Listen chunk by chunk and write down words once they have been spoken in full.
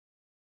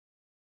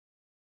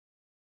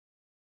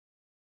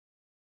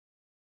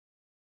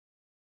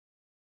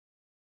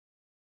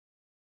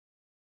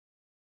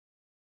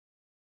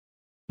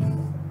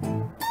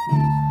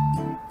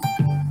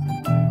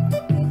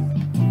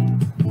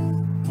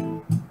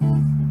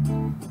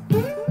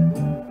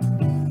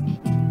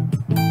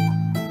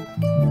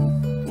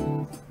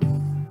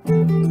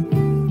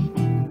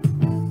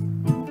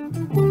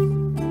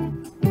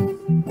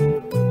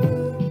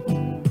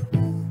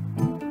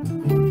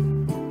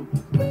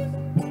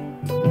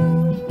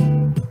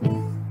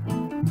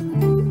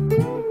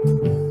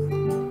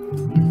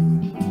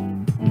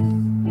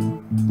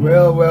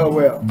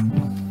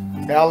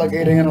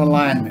Alligator in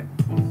alignment.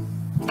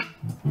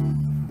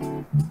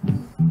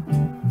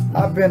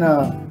 I've been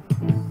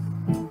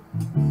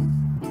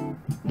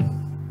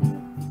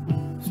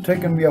it's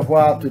taken me a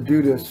while to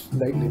do this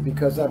lately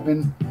because I've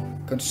been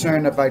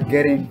concerned about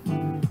getting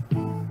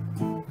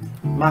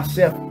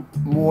myself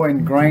more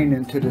ingrained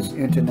into this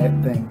internet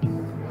thing.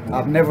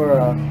 I've never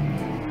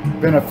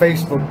been a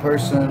Facebook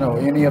person or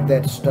any of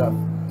that stuff,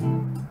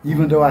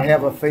 even though I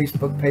have a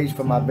Facebook page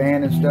for my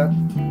band and stuff.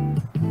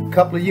 A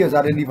couple of years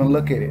I didn't even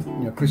look at it.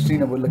 You know,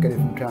 Christina would look at it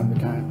from time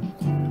to time.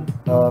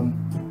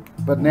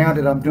 But now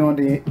that I'm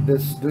doing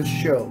this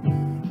show,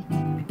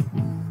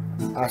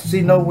 I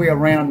see no way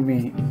around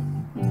me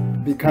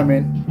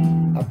becoming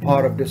a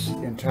part of this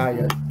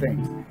entire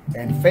thing.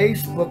 And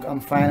Facebook, I'm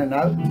finding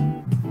out,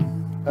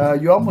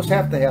 you almost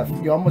have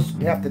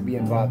to be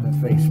involved in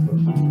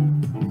Facebook.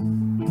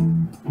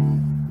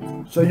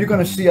 So you're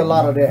going to see a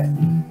lot of that.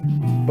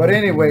 But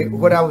anyway,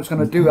 what I was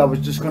going to do, I was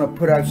just going to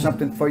put out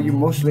something for you,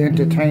 mostly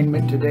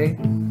entertainment today.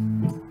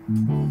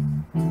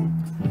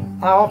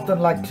 I often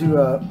like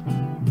to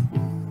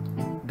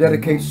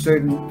dedicate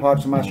certain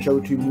parts of my show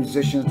to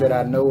musicians that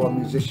I know or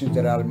musicians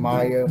that I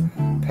admire,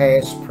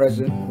 past,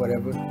 present,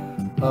 whatever.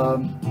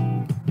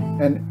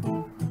 And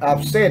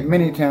I've said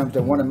many times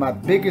that one of my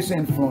biggest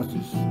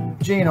influences,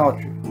 Gene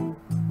Autry.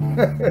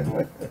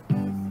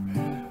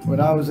 When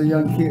I was a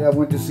young kid, I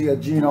went to see a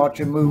Gene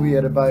Autry movie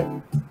at about,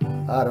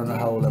 I don't know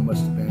how old I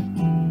must have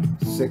been,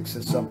 6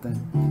 or something.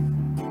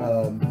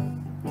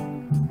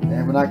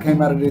 And when I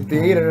came out of the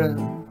theater,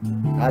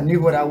 I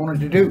knew what I wanted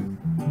to do.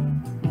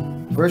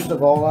 First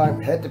of all, I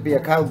had to be a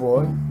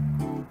cowboy,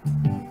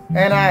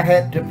 and I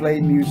had to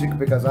play music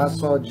because I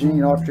saw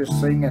Gene Autry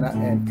sing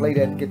and play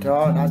that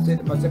guitar, and I said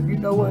to myself, you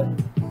know what?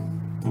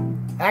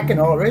 I can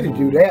already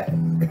do that.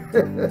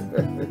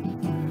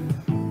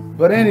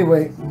 But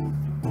anyway,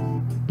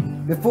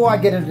 before I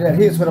get into that,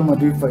 here's what I'm going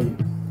to do for you.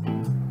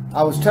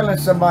 I was telling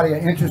somebody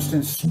an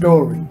interesting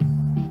story.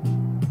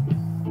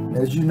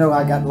 As you know,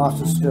 I got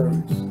lots of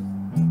stories.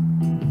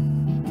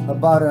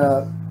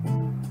 About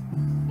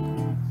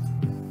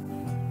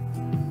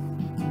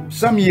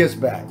some years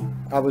back,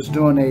 I was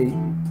doing a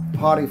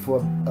party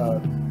for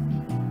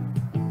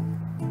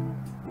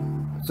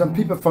some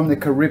people from the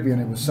Caribbean.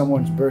 It was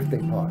someone's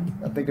birthday party.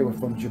 I think they were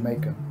from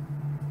Jamaica.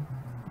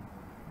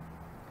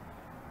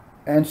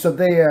 And so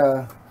they,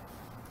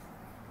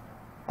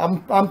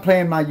 I'm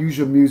playing my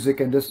usual music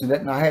and this and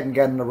that, and I hadn't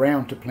gotten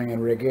around to playing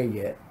reggae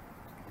yet.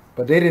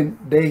 But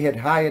they had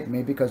hired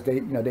me because they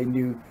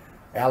knew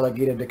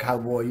Alligator, the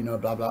Cowboy,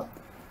 blah, blah.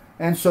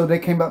 And so they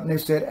came up and they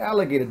said,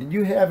 Alligator, did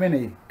you have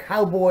any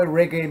cowboy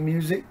reggae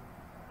music?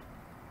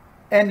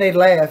 And they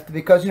laughed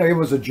because, it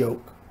was a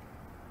joke.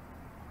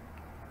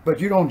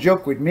 But you don't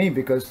joke with me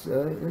because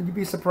you'd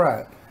be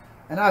surprised.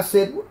 And I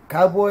said,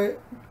 cowboy,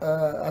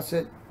 I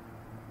said,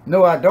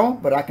 no, I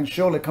don't, but I can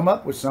surely come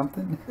up with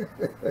something.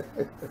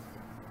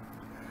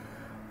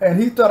 And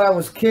he thought I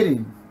was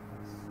kidding.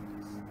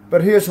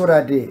 But here's what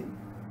I did.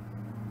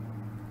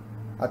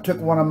 I took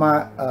one of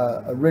my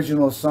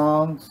original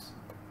songs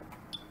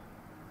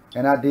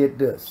and I did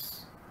this.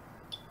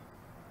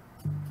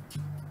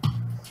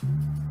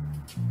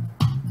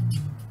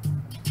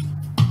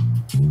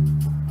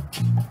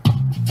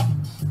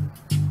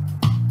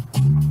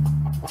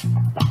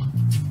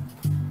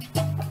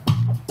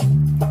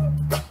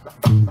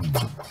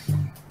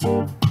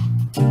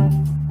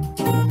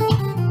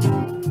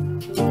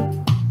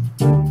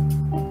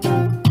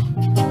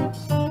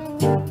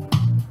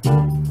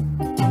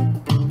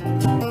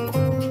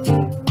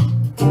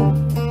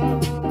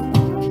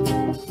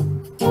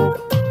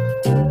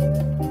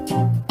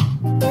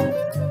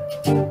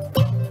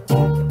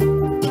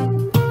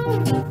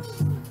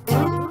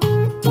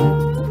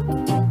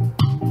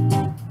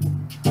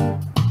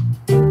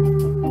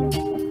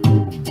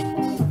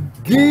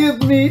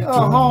 Give me a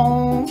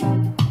home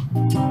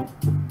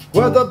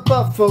where the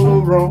buffalo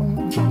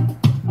roam,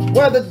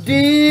 where the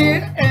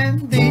deer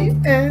and the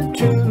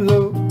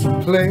antelope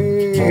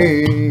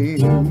play.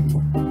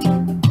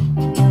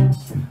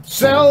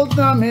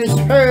 Seldom is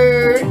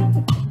heard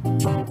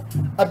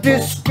a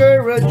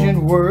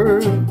discouraging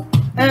word,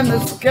 and the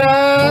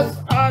skies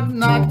are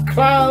not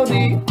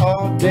cloudy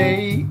all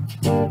day.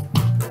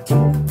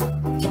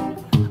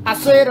 I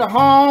say to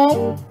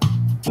home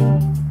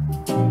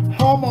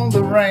on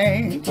the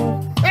range.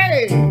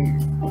 Hey,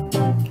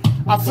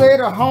 I say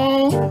to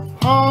home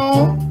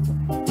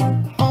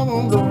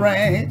on the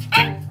range.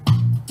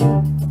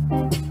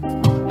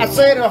 I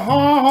say to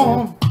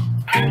home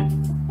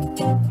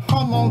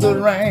on the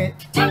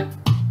range.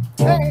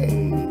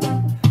 Hey,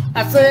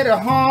 I say to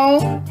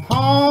home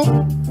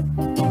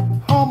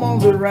on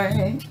the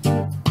range.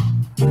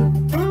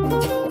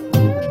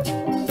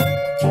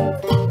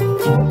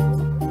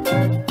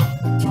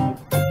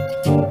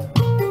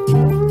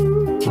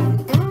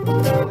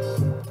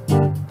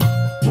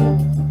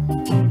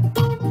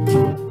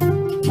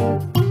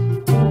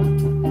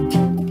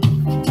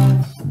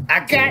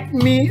 Got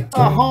me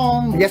a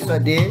home, yes I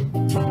did.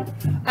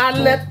 I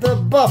let the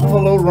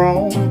buffalo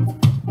roam.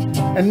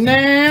 And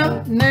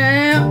now,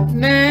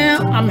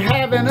 I'm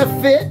having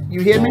a fit.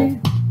 You hear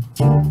me?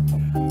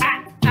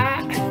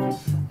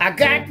 I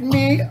got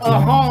me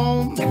a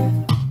home.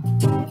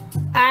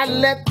 I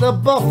let the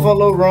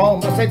buffalo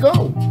roam. I say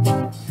go.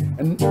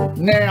 And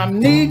now I'm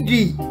knee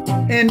deep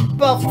in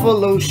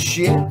buffalo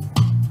shit.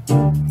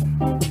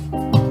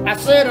 I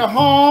said a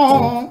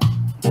home,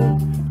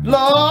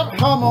 Lord,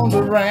 home on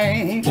the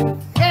range.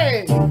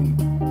 Hey,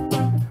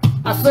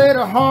 I said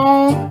a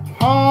home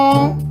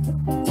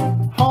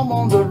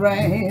on the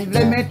range.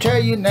 Let me tell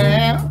you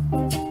now.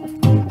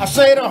 I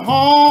said a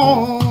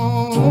home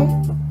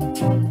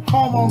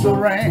on the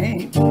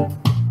range.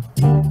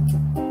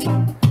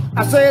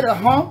 I said a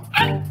home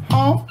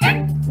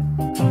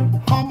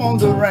on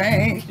the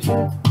range.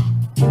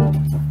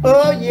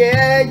 Oh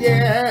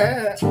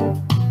yeah.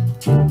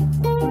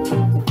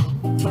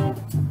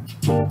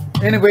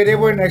 Anyway, they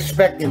weren't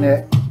expecting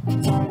that.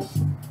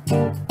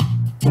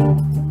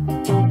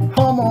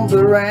 Home on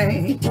the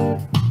range.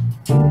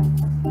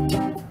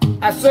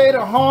 I said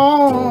a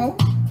home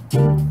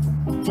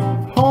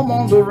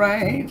on the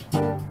range.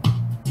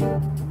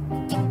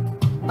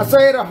 I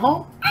said a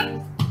home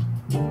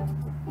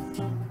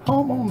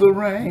on the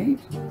range.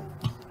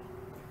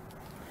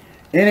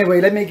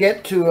 Anyway, let me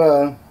get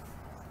to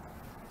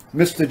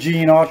Mr.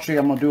 Gene Autry.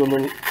 I'm gonna do a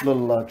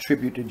little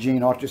tribute to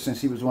Gene Autry,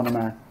 since he was one of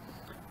my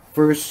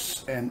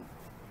first and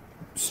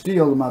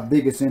still my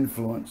biggest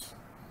influence.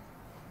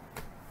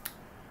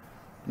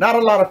 Not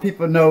a lot of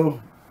people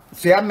know.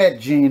 See, I met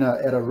Gene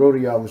at a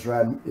rodeo I was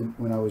riding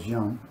when I was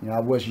young. You know, I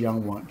was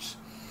young once.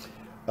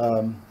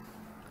 Not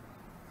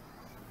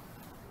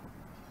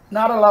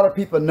a lot of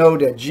people know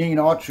that Gene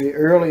Autry,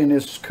 early in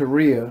his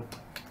career,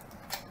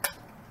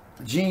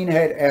 Gene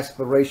had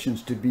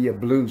aspirations to be a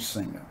blues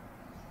singer.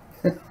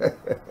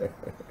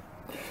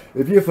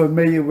 If you're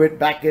familiar with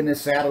Back in the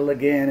Saddle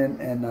Again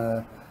and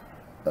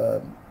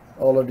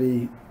all of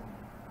the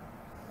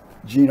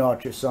Gene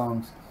Autry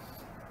songs,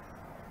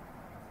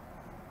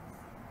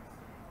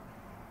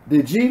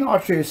 the Gene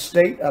Autry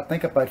estate, I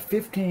think about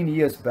 15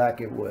 years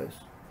back it was,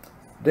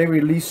 they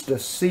released a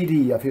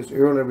CD of his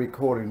early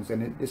recordings,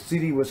 and the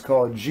CD was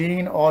called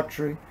Gene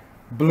Autry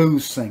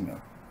Blues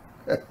Singer.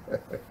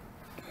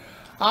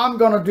 I'm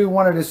going to do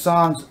one of the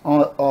songs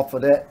off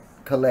of that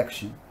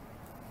collection.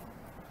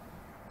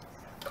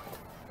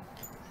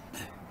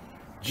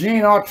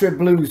 Gene Autry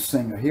Blues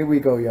Singer. Here we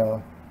go,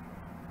 y'all.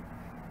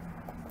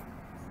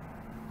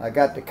 I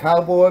got the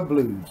Cowboy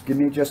Blues. Give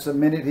me just a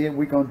minute here.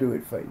 We're going to do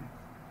it for you.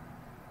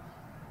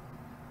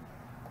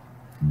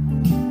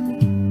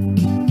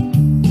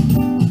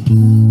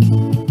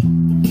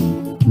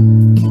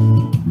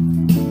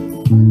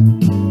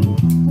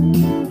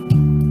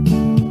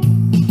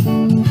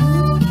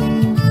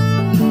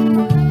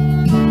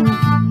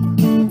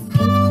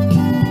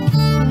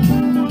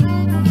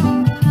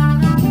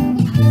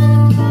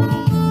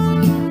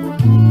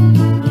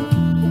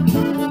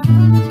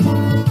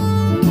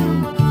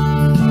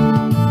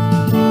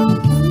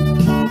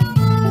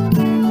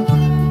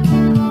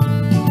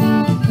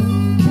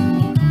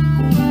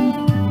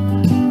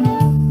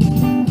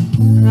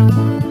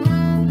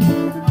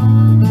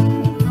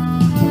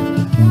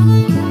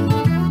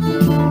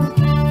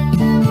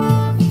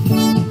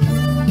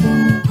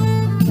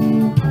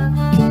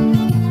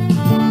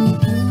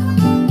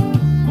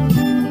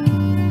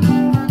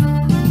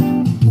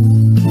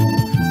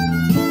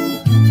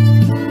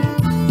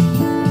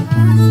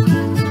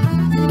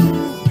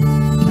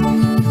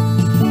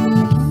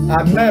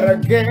 I met a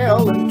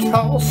gal in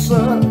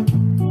Tulsa.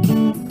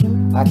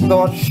 I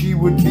thought she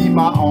would be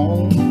my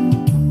own,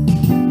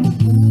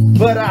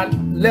 but I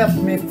left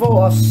me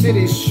for a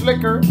city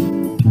slicker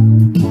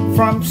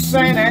from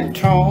San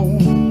Antone.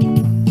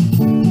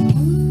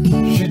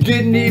 She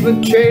didn't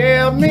even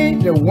tell me,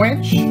 the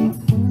wench,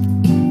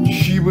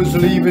 she was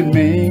leaving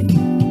me.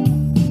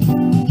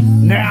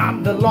 Now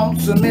I'm the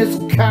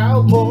lonesomest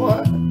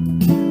cowboy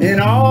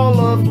in all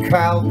of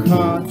cow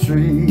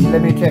country.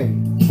 Let me tell you,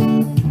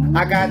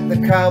 I got the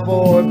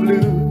cowboy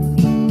blues.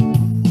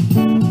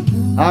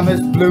 I'm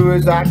as blue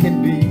as I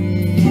can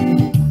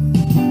be.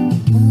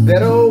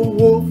 That old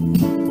wolf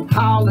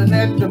howling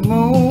at the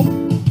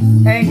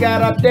moon ain't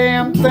got a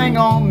damn thing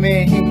on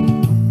me.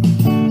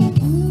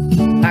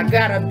 I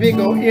got a big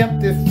old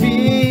empty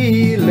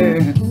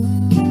feeling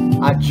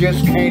I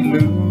just can't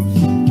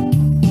lose.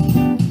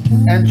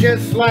 And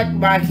just like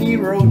my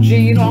hero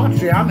Gene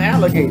Autry, I'm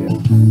Alligator.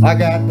 I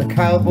got the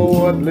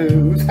cowboy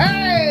blues.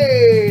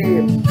 Hey!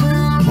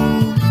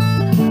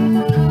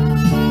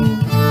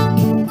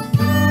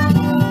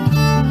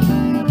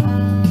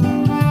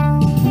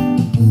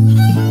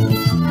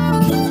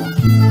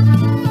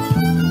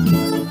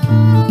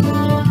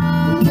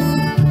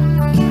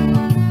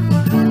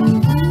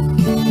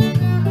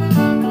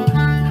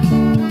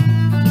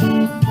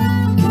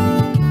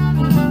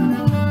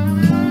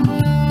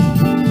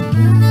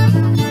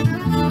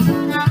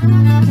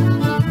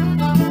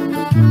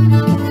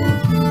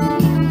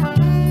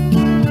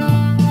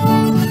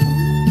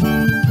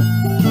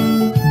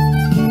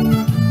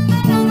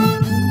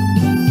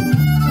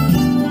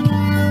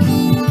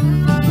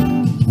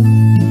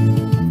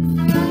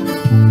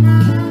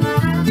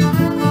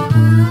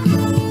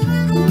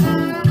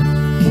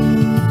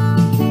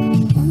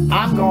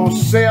 gonna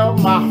sell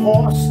my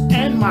horse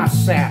and my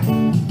saddle.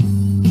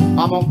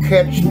 I'm gonna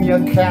catch me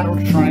a cattle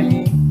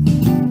train.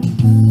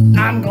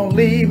 I'm gonna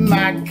leave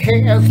my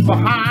cares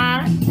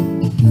behind.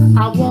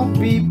 I won't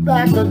be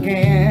back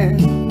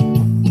again.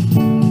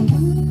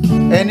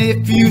 And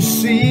if you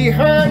see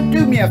her,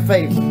 do me a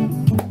favor.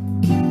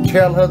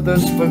 Tell her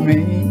this for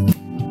me.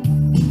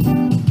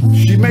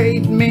 She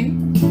made me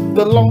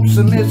the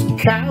lonesomest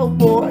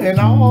cowboy in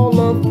all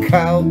of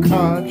cow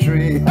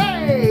country.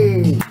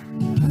 Hey!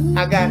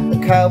 I got the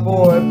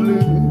cowboy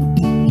blues.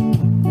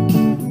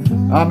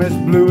 I'm as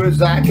blue as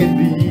I can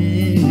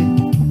be.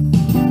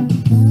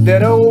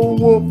 That old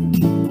wolf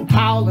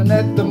howling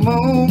at the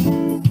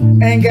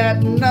moon ain't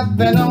got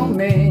nothing on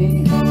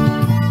me.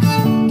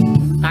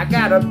 I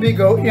got a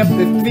big old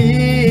empty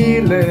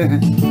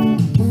feeling,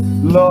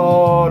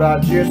 Lord, I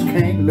just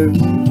can't lose.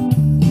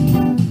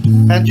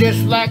 And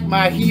just like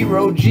my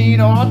hero Gene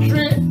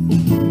Autry,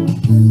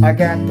 I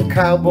got the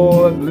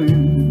cowboy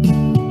blues.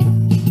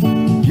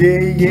 Yeah,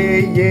 yeah,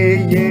 yeah,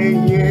 yeah,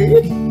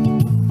 yeah.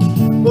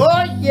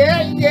 Oh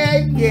yeah, yeah,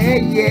 yeah,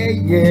 yeah,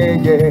 yeah,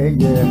 yeah,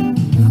 yeah.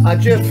 I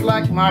just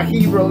like my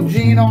hero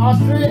Gene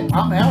Autry,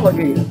 I'm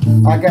Alligator.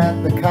 I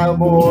got the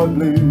cowboy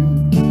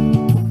blues.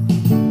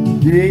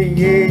 Yeah,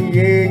 yeah,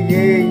 yeah,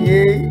 yeah,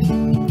 yeah.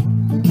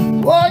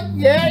 Oh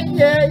yeah,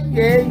 yeah,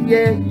 yeah,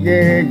 yeah,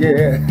 yeah,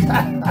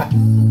 yeah.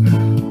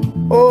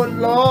 Oh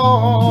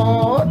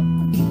Lord,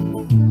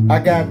 I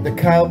got the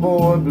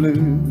cowboy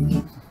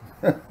blues.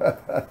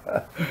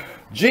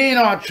 Gene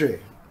Autry,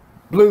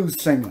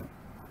 blues singer.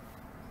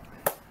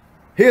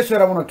 Here's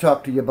what I want to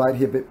talk to you about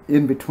here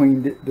in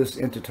between this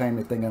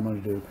entertainment thing I'm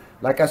going to do.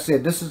 Like I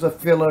said, this is a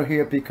filler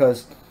here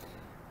because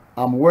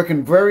I'm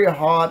working very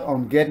hard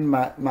on getting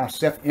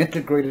myself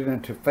integrated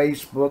into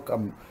Facebook.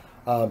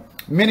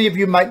 Many of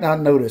you might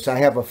not notice I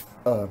have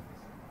a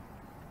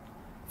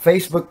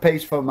Facebook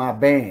page for my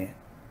band,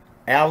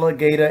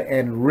 Alligator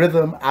and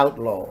Rhythm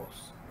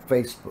Outlaws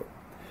Facebook.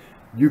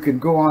 You can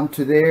go on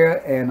to there,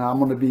 and I'm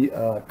going to be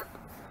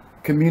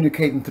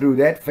communicating through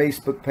that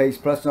Facebook page.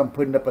 Plus, I'm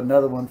putting up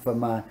another one for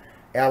my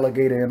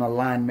Alligator in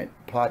Alignment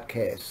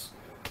podcast.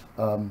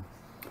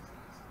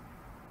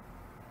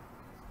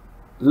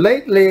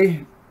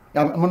 Lately,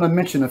 I'm going to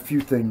mention a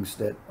few things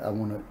that I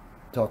want to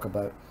talk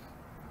about.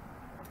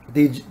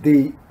 The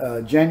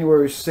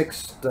January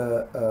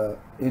 6th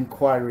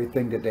inquiry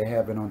thing that they're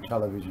having on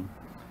television.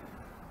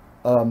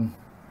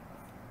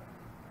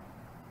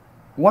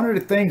 One of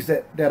the things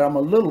that I'm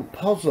a little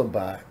puzzled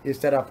by is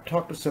that I've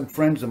talked to some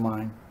friends of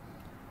mine,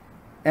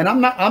 and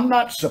I'm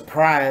not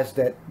surprised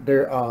that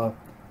there are,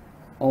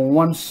 on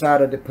one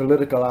side of the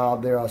political aisle,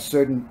 there are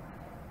certain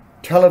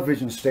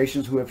television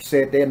stations who have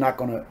said they're not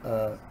going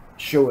to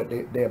show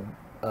it. They're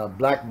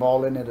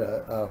blackballing it,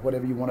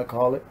 whatever you want to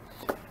call it.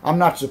 I'm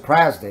not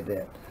surprised at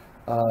that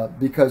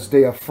because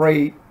they're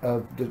afraid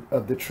of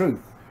the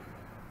truth.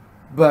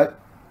 But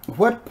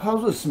what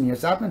puzzles me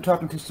is I've been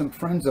talking to some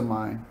friends of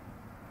mine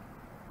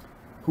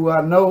who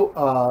I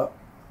know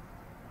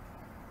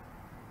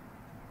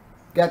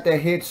got their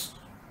heads,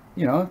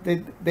 you know,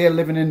 they're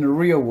living in the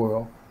real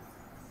world.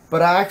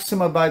 But I asked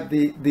them about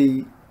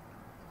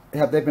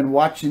have they been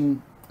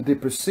watching the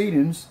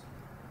proceedings,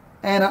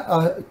 and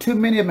too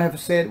many of them have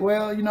said,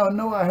 well, you know,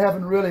 no, I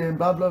haven't really, and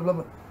blah, blah, blah,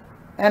 blah.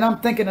 And I'm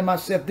thinking to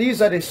myself,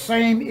 these are the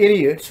same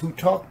idiots who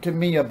talk to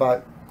me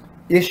about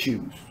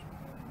issues.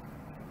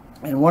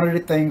 And one of the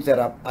things that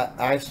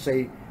I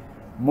say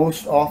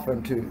most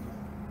often to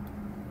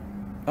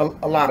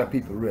a lot of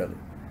people really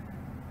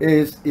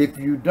is, if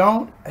you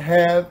don't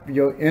have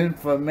your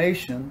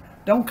information,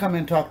 don't come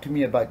and talk to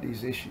me about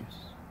these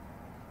issues.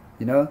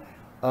 You know,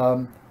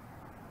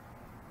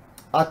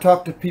 I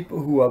talk to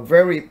people who are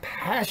very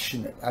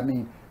passionate. I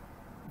mean,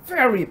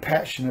 very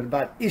passionate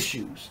about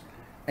issues.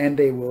 And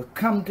they will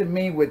come to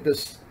me with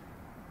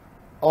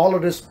all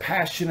of this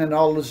passion and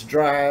all this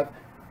drive.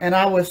 And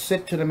I will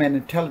sit to them and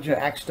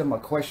intelligently ask them a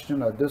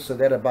question or this or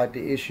that about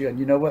the issue. And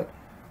you know what?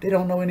 They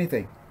don't know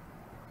anything.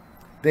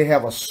 They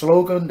have a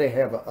slogan. They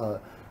have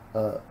a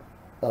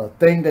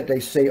thing that they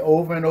say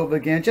over and over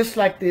again, just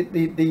like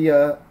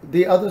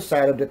the other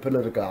side of the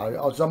political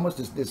aisle. It's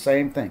almost the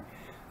same thing.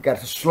 You got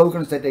the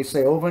slogans that they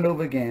say over and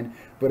over again,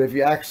 but if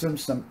you ask them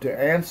to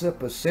answer a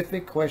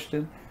specific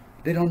question,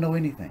 they don't know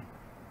anything.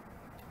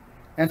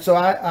 And so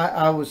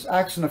I was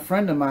asking a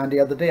friend of mine the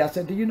other day, I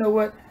said, do you know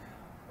what?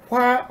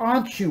 Why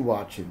aren't you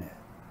watching it?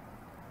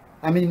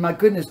 I mean, my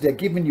goodness, they're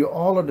giving you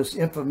all of this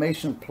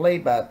information play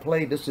by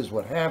play. This is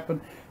what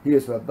happened.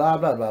 Here's what blah,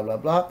 blah, blah, blah,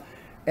 blah.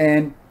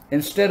 And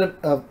instead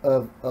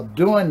of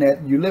doing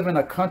that, you live in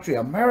a country,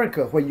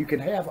 America, where you can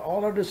have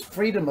all of this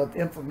freedom of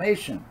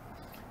information.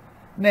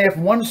 Now, if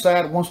one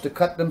side wants to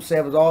cut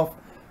themselves off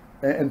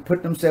and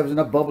put themselves in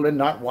a bubble and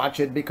not watch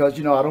it because,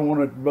 you know, I don't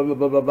want to blah, blah,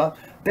 blah, blah, blah,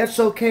 that's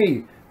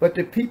okay. But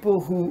the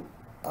people who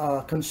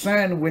are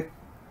concerned with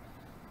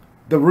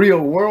the real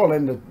world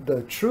and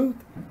the truth,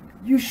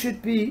 you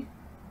should be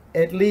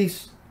at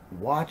least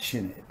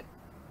watching it.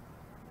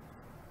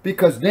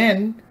 Because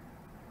then,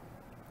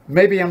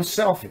 maybe I'm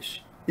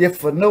selfish. If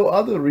for no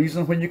other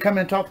reason, when you come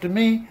and talk to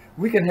me,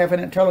 we can have an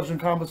intelligent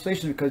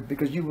conversation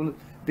because you will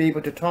be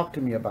able to talk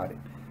to me about it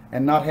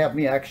and not have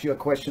me ask you a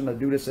question or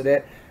do this or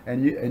that,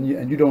 and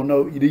you don't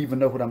know, you don't even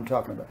know what I'm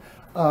talking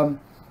about.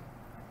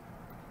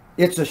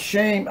 It's a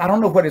shame. I don't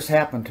know what has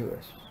happened to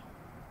us.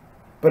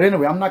 But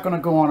anyway, I'm not going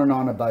to go on and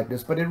on about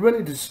this, but it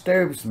really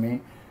disturbs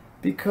me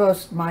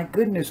because, my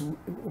goodness,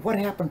 what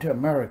happened to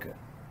America?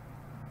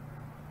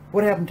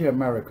 What happened to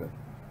America?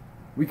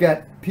 We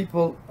got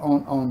people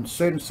on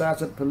certain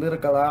sides of the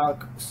political aisle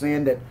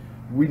saying that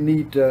we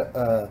need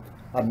a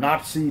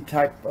Nazi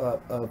type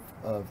of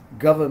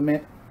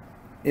government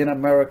in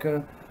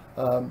America.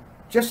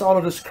 Just all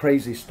of this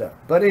crazy stuff.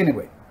 But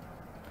anyway,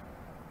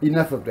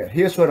 enough of that.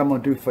 Here's what I'm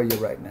going to do for you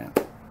right now.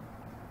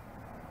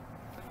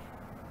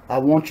 I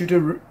want you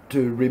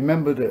to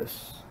remember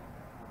this.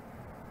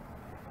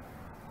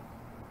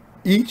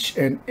 Each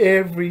and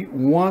every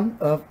one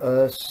of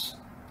us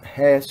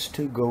has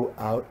to go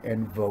out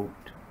and vote.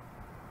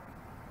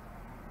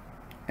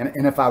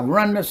 And if I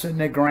run this in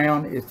the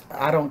ground,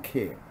 I don't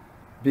care.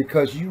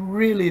 Because you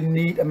really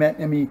need, I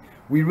mean,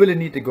 we really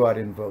need to go out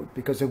and vote.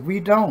 Because if we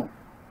don't,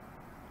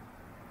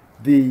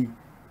 the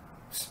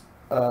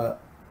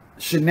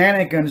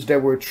shenanigans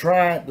that were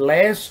tried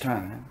last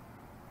time,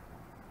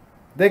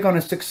 they're going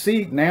to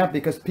succeed now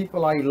because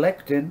people are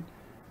electing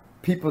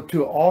people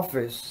to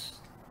office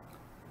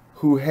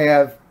who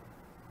have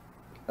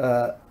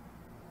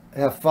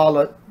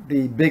followed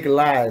the big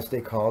lies,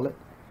 they call it.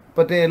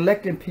 But they're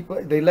electing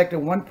people, they elected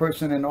one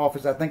person in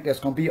office, I think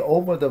that's going to be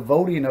over the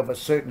voting of a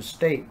certain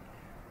state.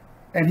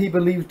 And he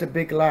believes the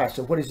big lie.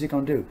 So what is he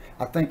going to do?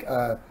 I think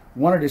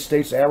one of the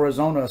states,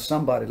 Arizona or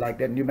somebody like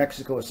that, New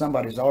Mexico or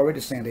somebody, is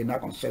already saying they're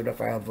not going to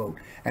certify a vote.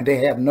 And they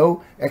have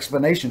no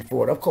explanation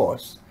for it, of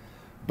course.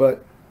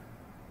 But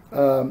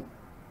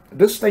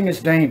this thing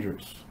is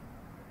dangerous.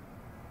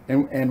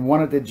 And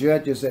one of the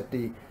judges at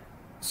the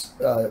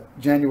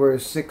January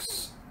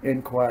 6th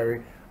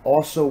inquiry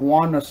also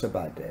warned us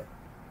about that.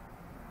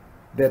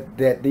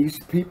 That these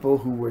people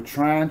who were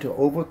trying to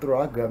overthrow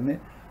our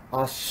government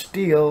are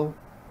still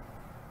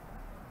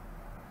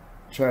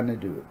trying to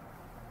do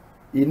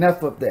it.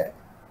 Enough of that.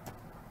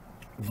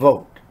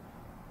 Vote.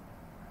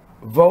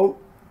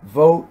 Vote,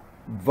 vote,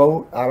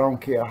 vote. I don't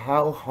care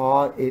how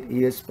hard it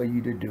is for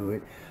you to do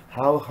it,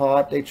 how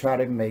hard they try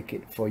to make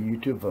it for you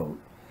to vote.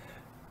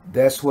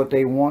 That's what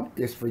they want,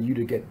 is for you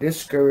to get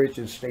discouraged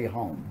and stay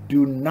home.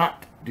 Do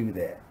not do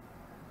that.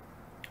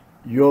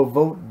 Your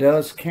vote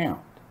does count.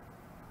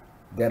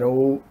 That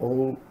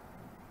old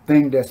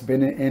thing that's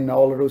been in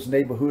all of those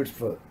neighborhoods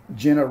for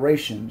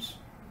generations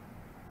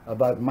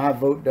about my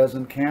vote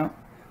doesn't count,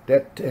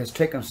 that has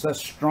taken such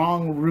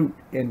strong root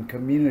in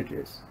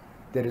communities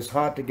that it's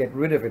hard to get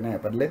rid of it now.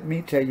 But let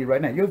me tell you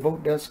right now, your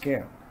vote does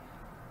count.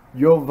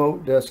 Your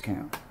vote does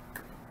count.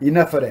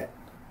 Enough of that.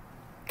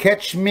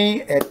 Catch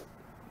me at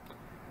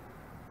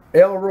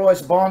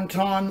Elroy's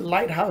Bonton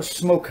Lighthouse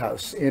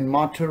Smokehouse in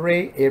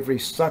Monterey every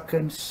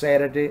second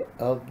Saturday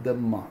of the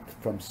month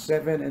from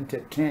 7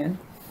 until 10.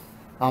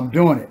 I'm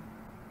doing it.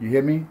 You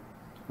hear me?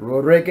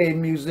 Reggae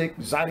music,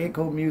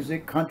 zydeco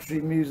music,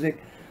 country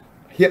music,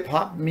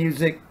 hip-hop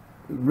music,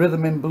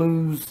 rhythm and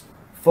blues,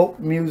 folk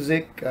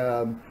music,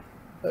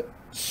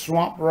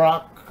 swamp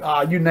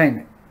rock, you name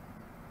it.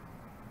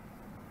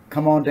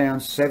 Come on down,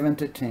 7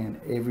 to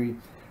 10 every.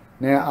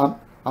 Now,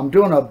 I'm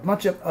doing a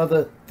bunch of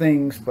other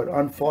things, but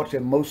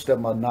unfortunately, most of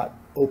them are not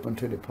open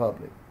to the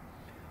public.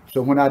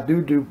 So when I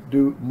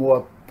do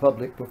more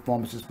public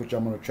performances, which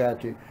I'm going to try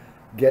to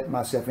get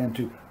myself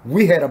into,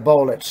 we had a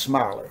ball at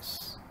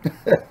Smiley's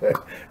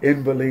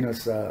in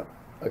Bolinas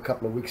a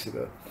couple of weeks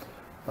ago.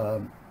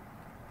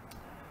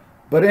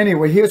 But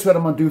anyway, here's what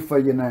I'm going to do for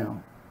you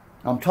now.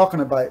 I'm talking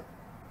about,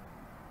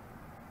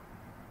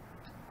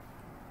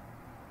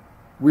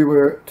 we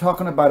were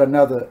talking about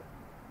another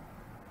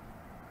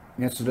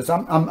incident.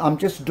 I'm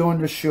just doing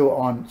this show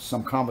on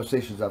some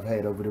conversations I've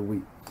had over the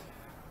week.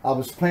 I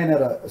was playing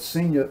at a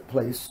senior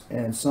place,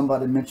 and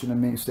somebody mentioned to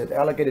me and said,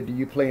 "Alligator, do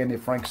you play any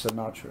Frank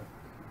Sinatra?"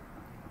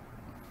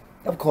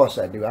 Of course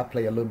I do. I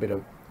play a little bit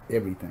of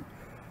everything.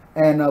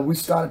 And we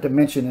started to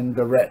mention in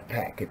the Rat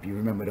Pack, if you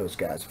remember those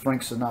guys.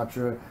 Frank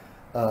Sinatra,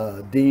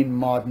 Dean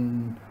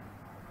Martin,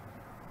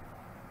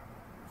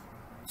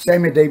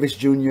 Sammy Davis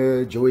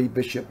Jr., Joey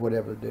Bishop,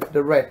 whatever,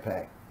 the Rat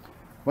Pack.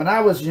 When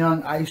I was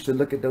young, I used to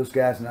look at those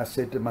guys and I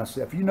said to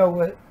myself, you know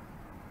what?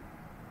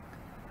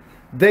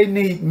 They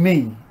need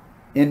me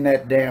in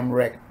that damn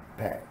Rat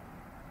Pack.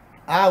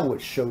 I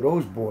would show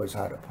those boys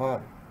how to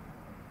party.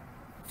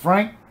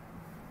 Frank,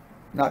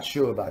 not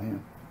sure about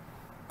him.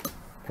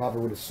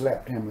 Probably would have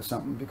slapped him or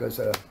something because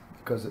of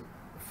a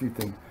few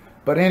things.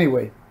 But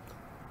anyway,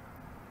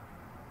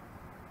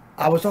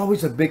 I was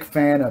always a big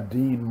fan of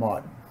Dean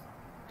Martin.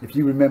 If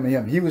you remember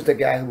him, he was the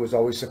guy who was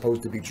always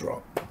supposed to be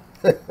drunk.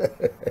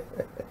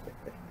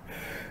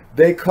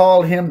 They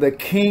called him the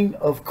King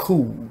of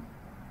Cool,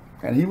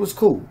 and he was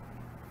cool.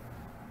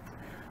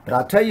 But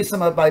I'll tell you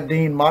something about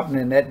Dean Martin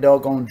and that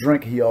doggone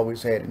drink he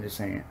always had in his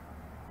hand.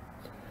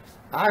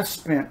 I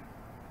spent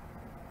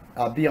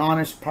I'll be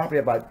honest, probably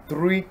about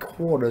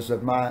 3/4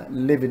 of my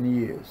living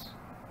years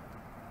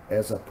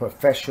as a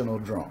professional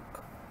drunk.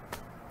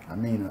 I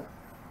mean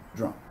a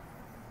drunk.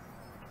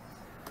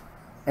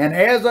 And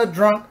as a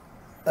drunk,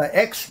 an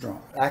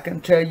ex-drunk, I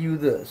can tell you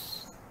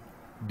this.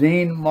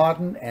 Dean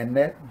Martin and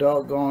that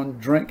doggone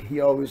drink he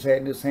always had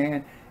in his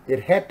hand,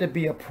 it had to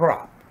be a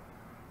prop.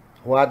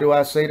 Why do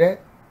I say that?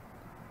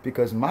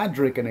 Because my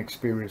drinking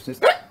experiences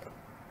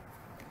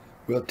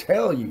will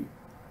tell you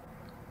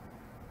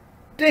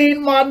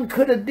Dean Martin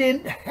could have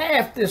did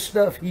half this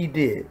stuff he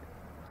did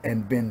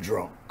and been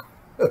drunk.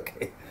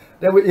 Okay,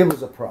 it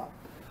was a prop.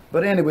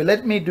 But anyway,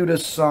 let me do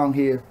this song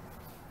here.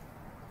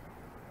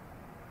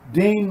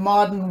 Dean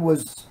Martin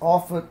was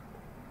offered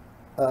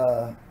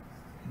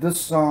this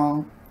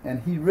song,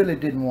 and he really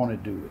didn't want to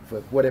do it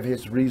for whatever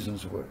his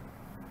reasons were.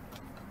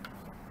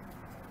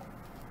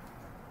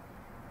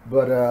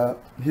 But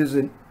his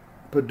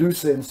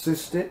producer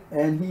insisted,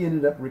 and he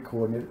ended up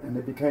recording it, and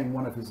it became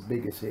one of his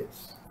biggest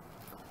hits.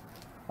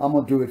 I'm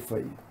going to do it for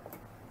you.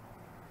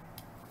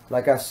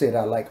 Like I said,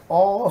 I like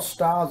all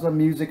styles of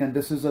music, and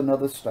this is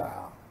another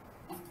style.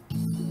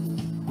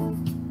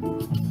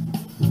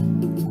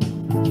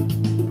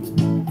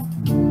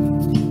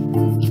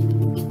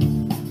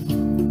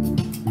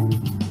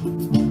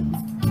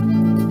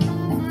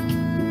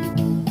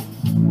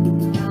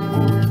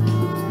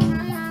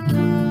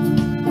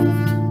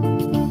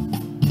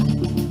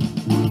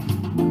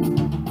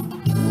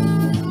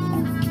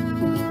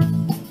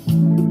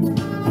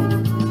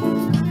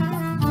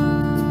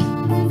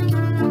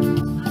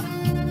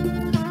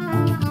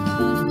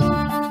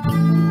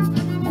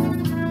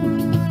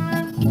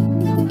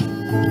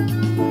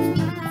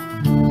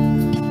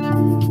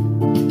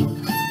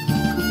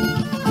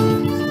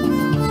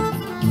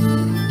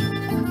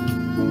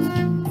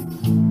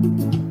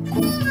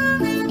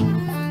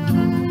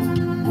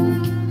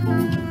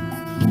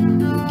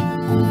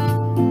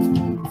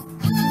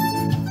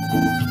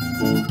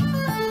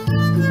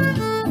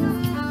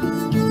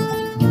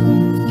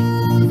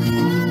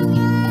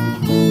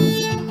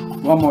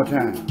 One more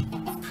time.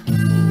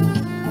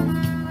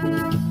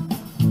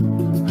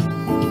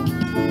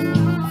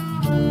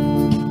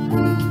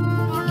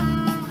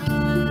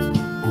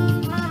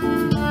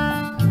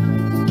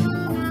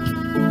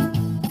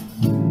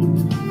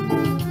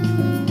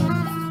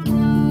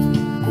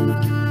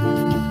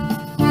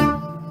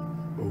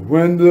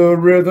 When the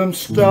rhythm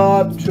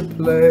starts to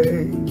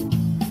play,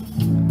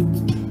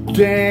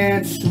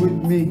 dance with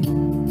me,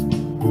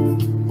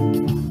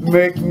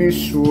 make me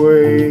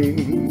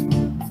sway.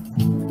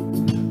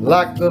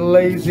 Like the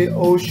lazy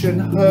ocean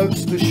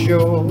hugs the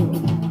shore,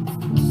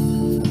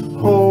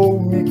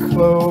 hold me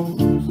close,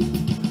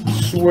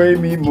 sway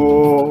me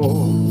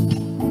more.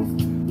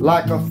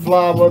 Like a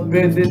flower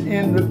bending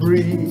in the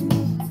breeze,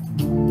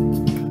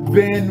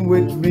 bend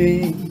with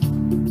me,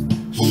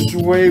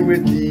 sway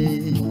with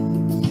ease.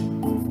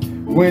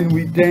 When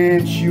we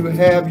dance, you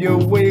have your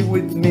way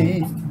with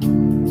me.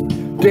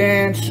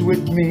 Dance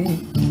with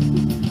me,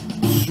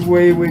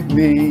 sway with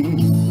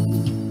me.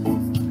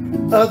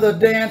 Other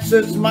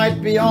dancers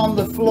might be on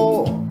the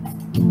floor,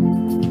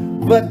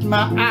 but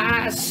my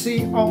eyes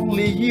see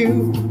only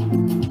you.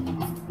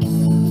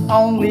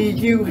 Only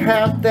you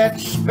have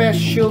that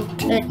special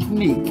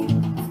technique.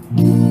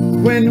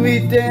 When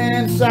we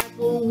dance, I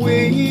go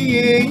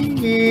weak.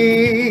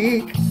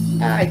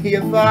 I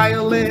hear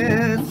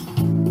violins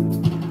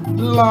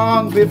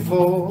long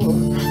before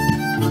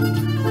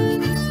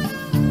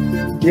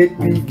it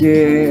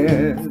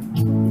began.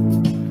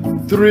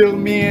 Thrill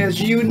me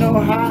as you know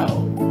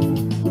how.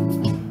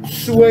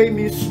 Sway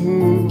me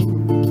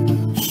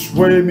smooth,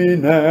 sway me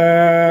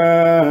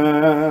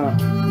now.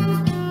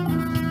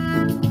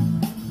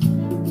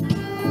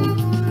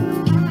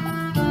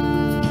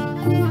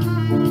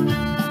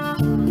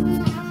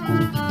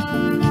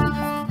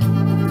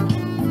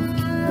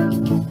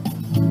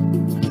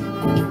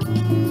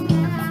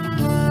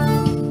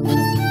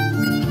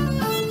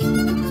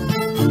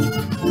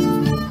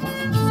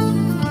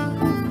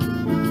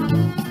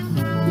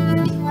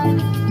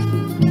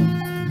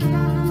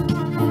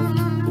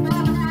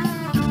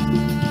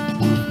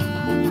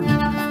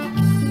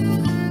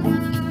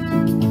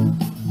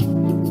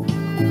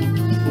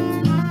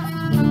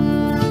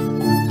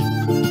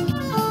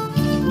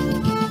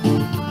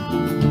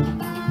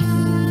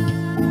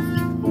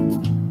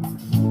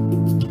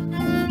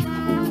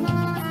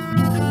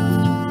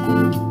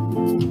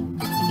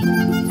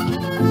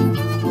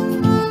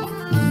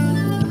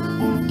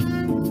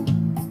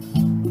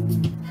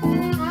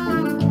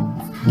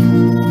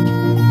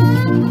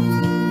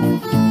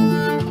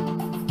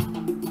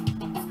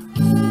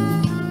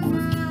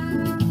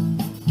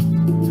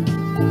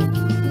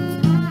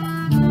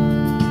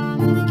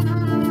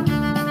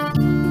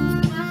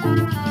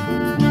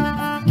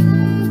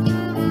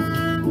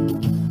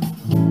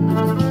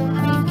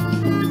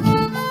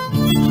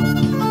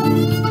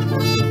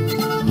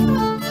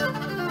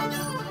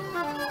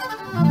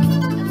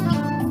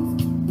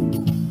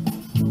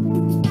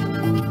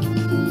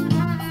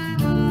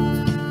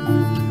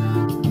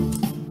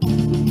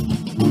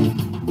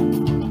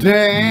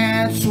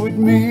 Dance with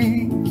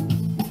me,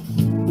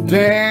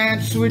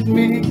 dance with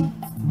me,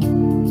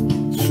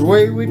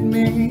 sway with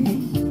me,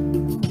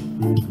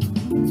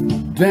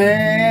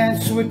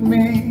 dance with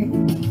me,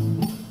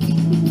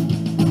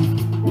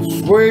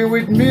 sway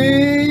with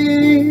me,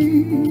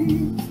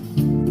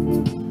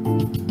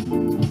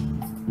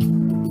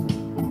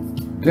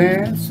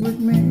 dance with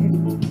me,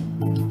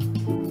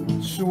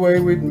 sway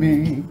with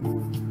me.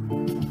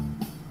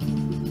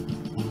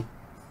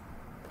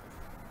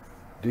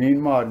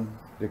 Dean Martin,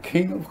 the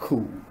king of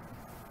cool.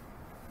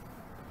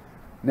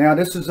 Now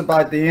this is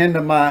about the end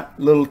of my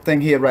little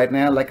thing here right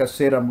now. Like I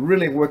said, I'm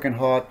really working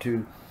hard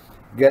to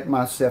get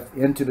myself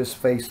into this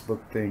Facebook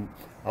thing.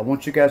 I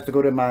want you guys to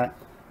go to my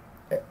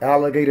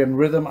Alligator and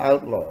Rhythm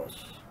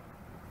Outlaws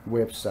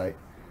website.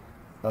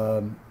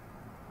 I'm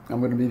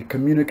going to be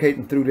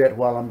communicating through that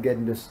while I'm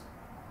getting this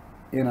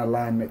in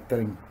alignment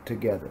thing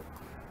together.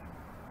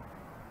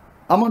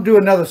 I'm going to do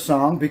another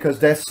song because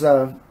that's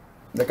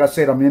like I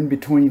said, I'm in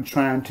between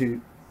trying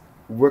to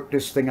work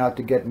this thing out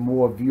to get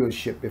more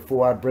viewership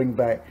before I bring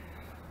back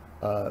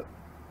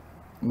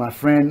my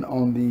friend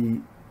on the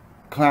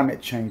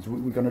climate change.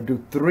 We're going to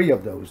do 3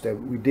 of those. That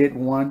we did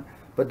 1,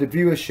 but the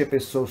viewership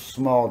is so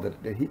small that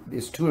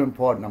it's too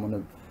important. I'm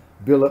going to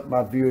build up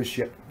my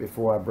viewership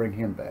before I bring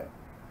him back.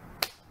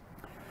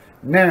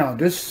 Now,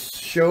 this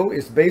show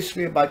is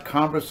basically about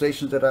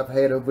conversations that I've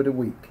had over the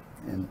week.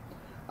 And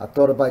I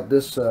thought about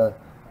this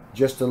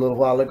just a little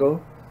while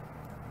ago.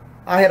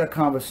 I had a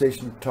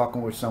conversation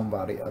talking with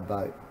somebody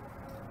about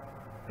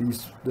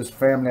this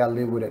family I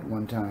lived with at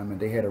one time, and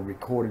they had a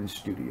recording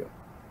studio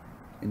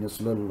in this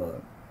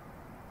little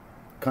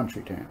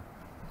country town.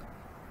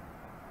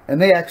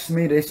 And they asked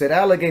me, they said,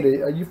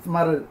 "Alligator, are you from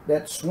out of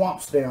that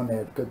swamps down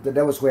there?" Because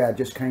that was where I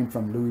just came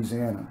from,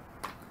 Louisiana.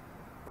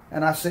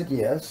 And I said,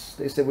 yes.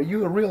 They said, "Well,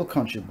 you a real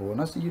country boy."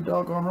 And I said, "You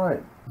doggone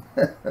right."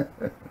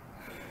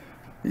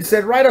 He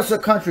said, "Write us a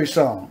country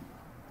song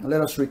and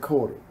let us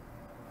record it."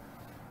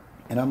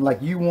 And I'm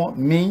like, "You want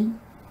me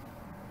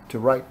to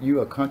write you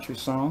a country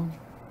song?"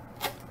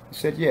 He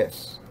said,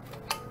 "Yes."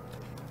 I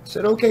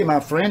said, "Okay, my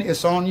friend,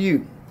 it's on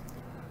you."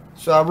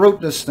 So I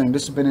wrote this thing.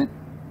 This has been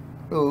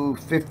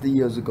 50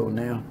 years ago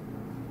now.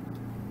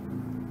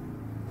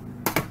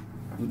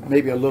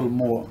 Maybe a little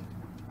more.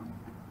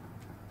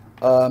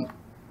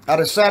 I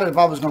decided if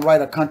I was going to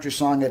write a country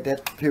song at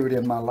that period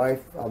in my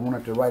life, I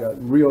wanted to write a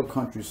real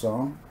country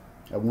song.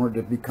 I wanted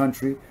it to be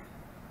country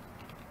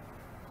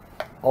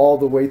all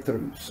the way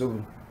through.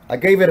 So I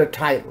gave it a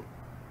title.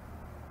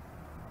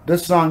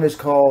 This song is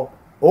called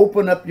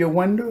 "Open Up Your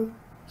Window,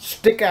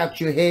 Stick Out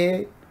Your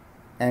Head,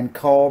 and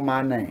Call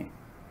My Name."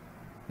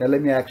 Now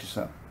let me ask you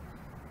something.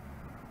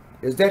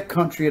 Is that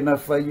country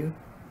enough for you?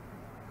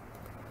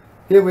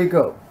 Here we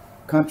go.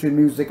 Country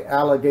music,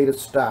 Alligator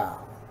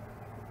style.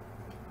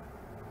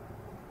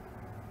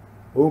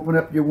 Open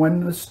up your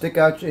window, stick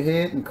out your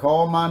head, and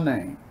call my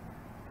name.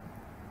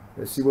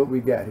 Let's see what we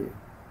got here.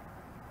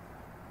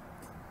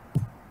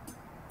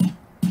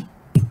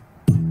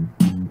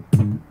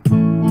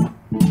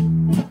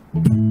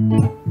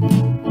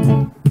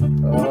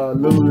 A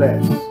little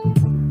less.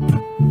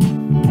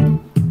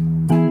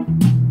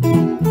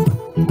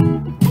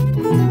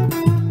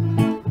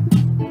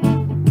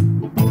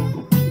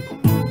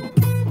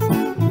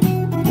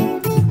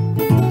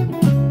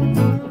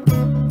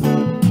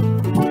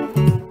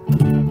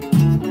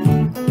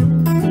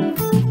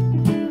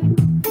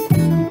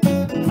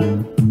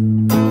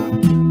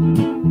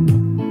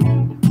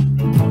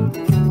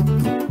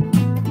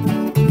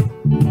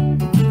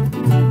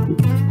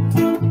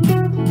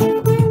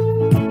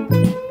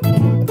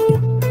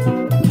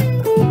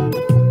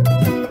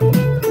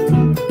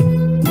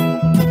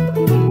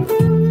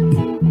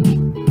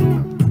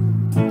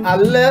 I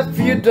left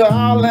you,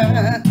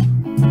 darling.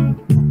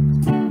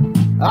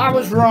 I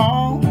was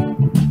wrong.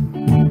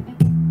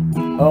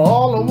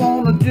 All I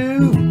want to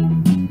do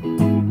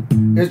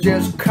is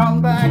just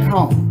come back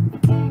home.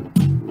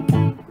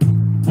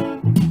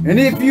 And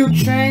if you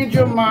change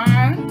your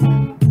mind,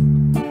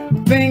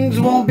 things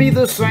won't be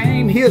the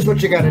same. Here's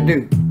what you got to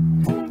do.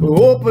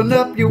 Open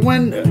up your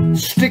window,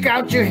 stick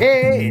out your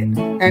head,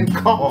 and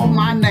call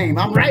my name.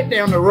 I'm right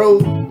down the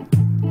road.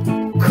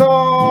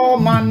 Call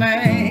my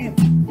name.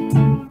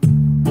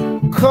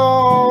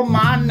 Call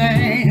my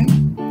name.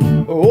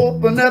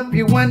 Open up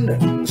your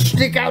window,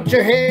 stick out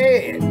your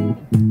head,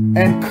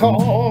 and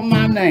call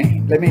my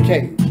name. Let me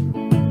tell you,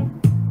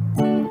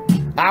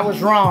 I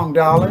was wrong,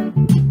 darling.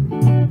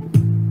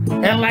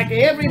 And like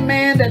every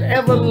man that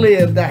ever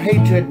lived, I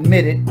hate to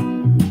admit it,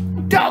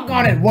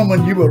 doggone it,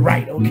 woman, you were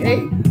right,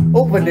 okay?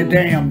 Open the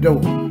damn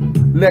door.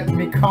 Let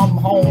me come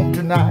home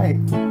tonight.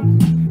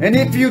 And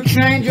if you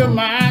change your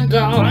mind,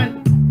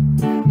 darling,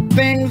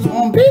 things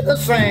won't be the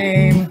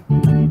same.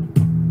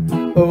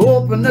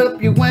 Open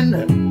up your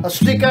window,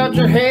 stick out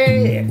your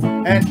head,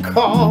 and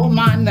call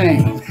my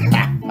name.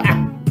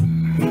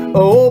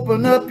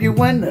 Open up your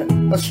window,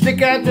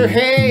 stick out your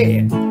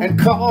head, and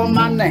call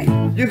my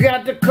name. You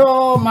got to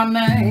call my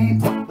name.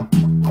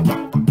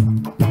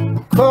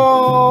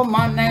 Call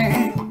my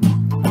name.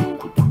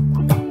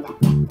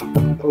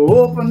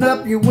 Open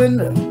up your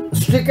window,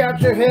 stick out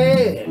your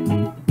head,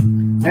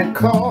 and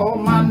call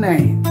my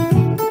name.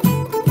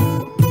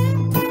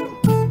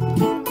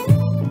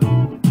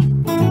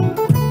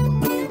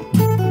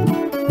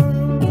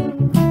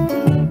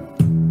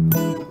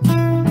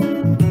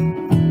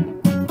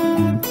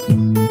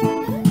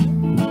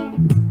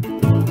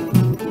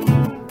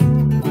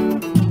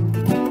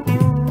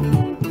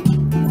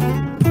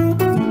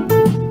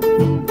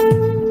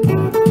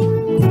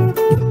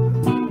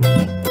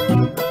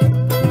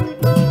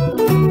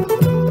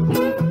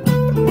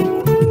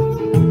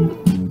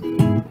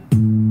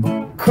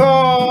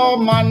 Call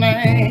my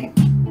name.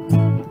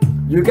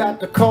 You got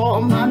to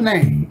call my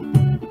name.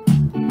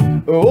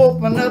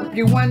 Open up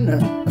your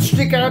window,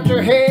 stick out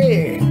your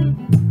head,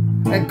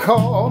 and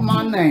call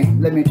my name.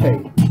 Let me tell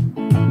you,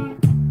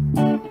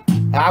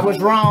 I was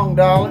wrong,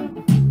 darling.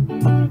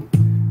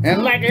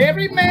 And like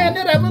every man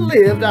that ever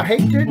lived, I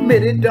hate to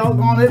admit it,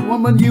 doggone it,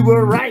 woman, you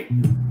were right.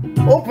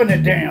 Open the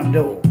damn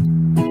door.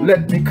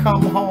 Let me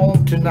come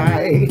home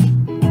tonight.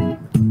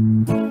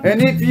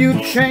 And if you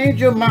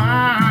change your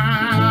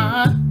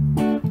mind,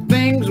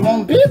 things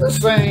won't be the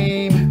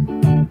same.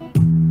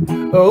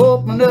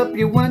 Open up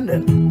your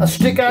window,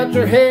 stick out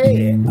your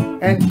head,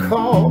 and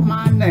call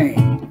my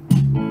name.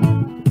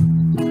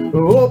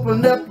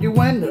 Open up your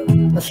window,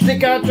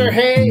 stick out your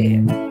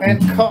head,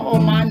 and call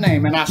my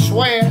name. And I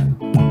swear,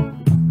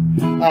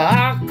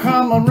 I'll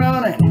come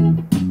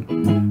running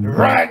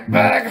right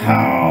back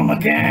home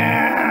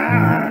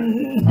again.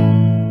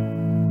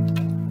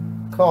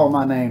 Call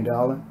my name,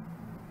 darling.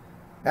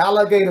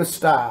 Alligator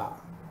style.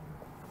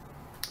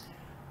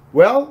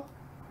 Well,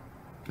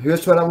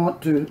 here's what I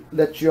want to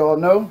let you all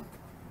know.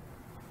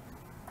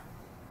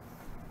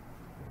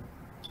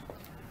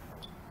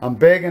 I'm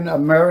begging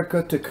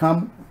America to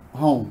come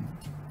home.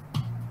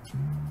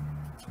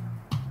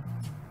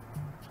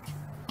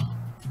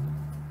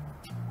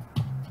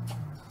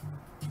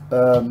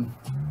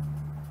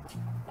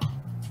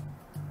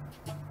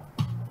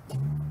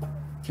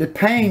 It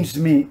pains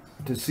me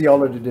to see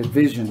all of the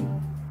division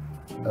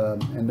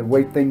and the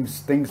way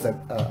things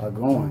are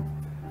going.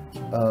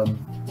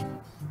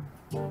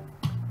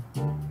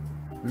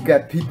 We've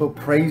got people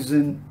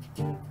praising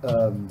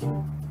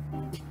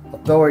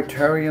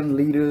authoritarian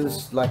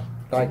leaders like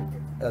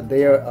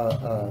they're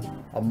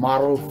a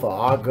model for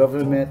our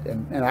government,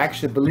 and I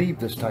actually believe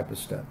this type of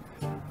stuff.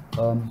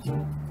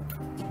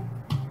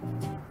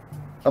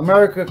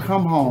 America,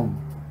 come home.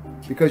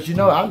 Because, you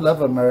know, I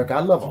love America.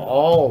 I love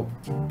all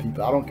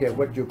people. I don't care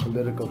what your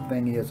political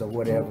thing is or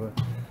whatever.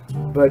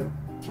 But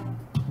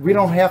we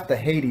don't have to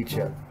hate each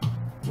other.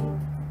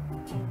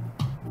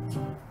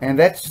 And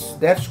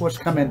that's what's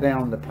coming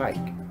down the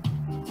pike.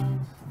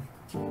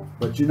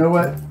 But you know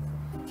what?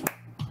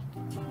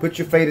 Put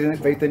your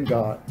faith in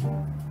God.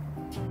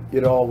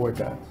 It'll all work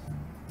out.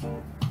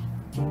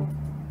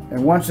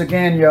 And once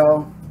again,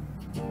 y'all,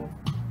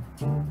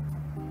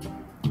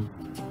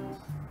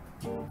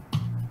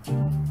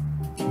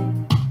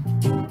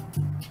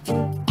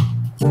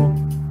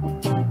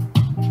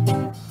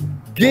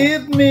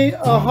 give me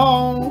a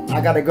home, I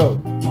gotta go,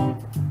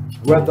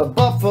 where the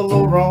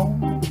buffalo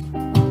roam,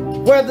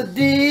 where the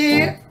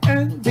deer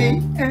and the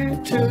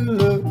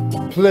antelope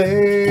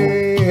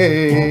play.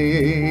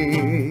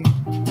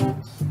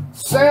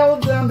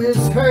 Seldom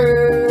is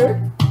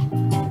heard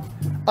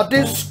a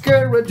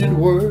discouraging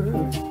word,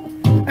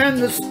 and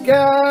the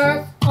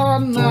skies are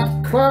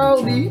not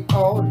cloudy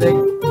all day.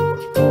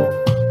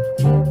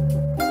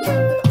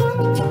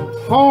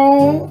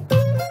 Home,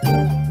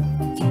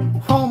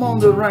 home on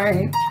the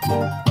range.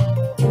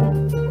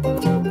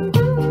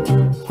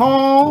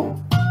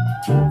 Home,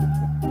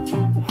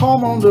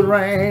 home on the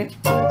range.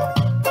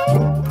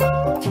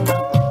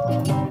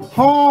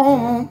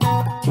 Home,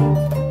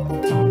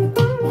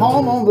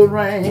 home on the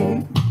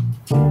range.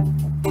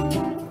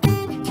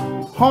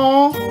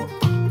 Home,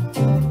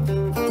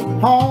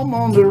 home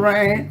on the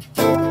range.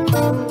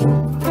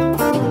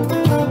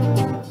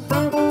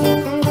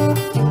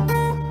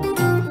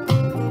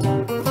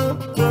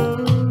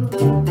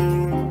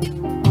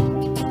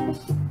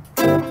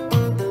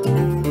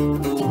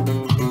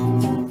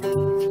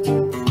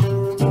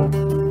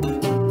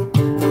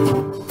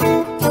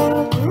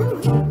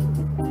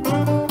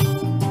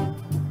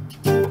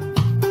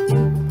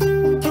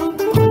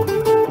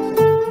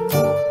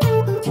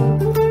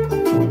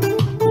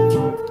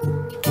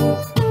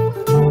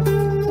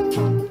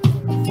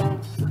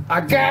 I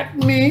got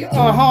me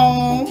a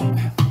home,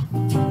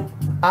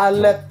 I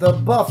let the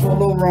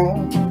buffalo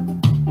roam,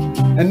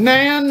 and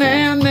now,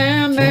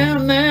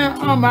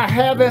 I'm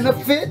having a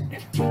fit,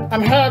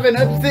 I'm having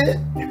a fit.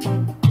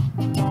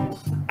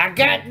 I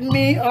got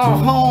me a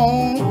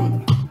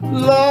home,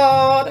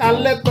 Lord, I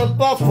let the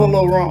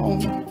buffalo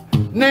roam.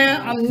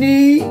 Now I'm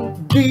knee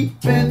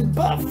deep in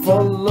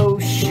buffalo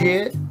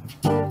shit.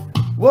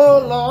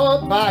 Whoa,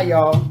 Lord, bye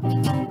y'all.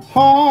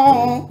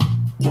 Home,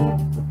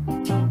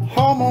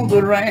 home on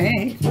the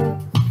range.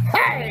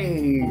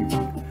 Hey,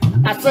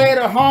 I say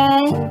to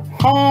home,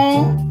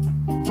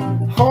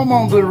 home, home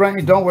on the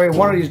range. Don't worry,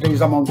 one of these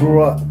days I'm gonna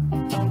grow up.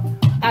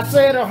 I I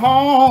said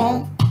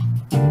home,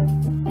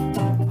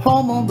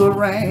 home on the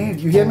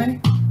range. You hear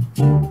me?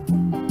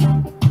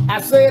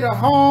 I said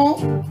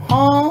home,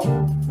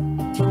 home,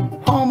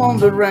 home on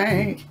the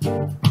range.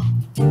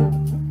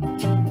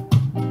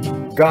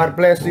 God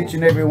bless each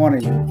and every one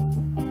of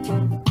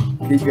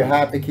you. Keep you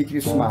happy, keep you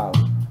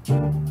smiling.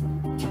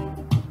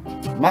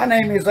 My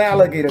name is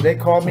Alligator. They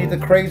call me the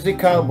crazy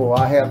cowboy.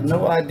 I have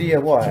no idea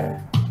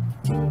why.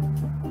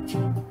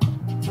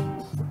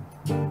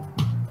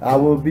 I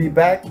will be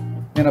back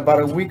in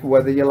about a week,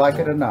 whether you like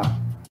it or not.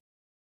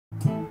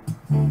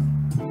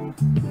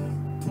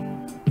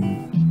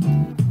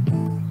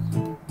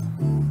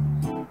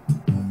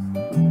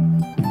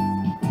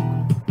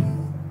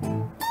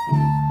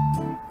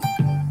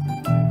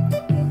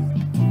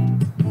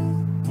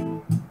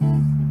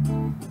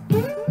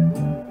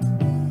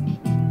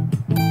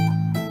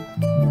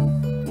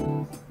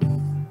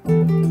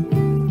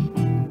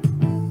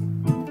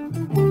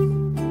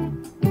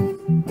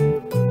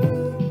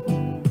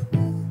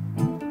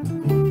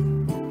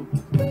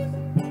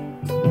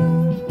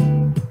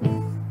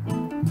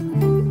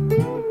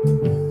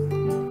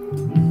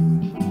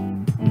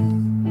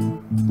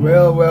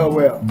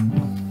 Well.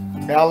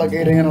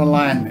 Alligator in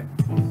alignment.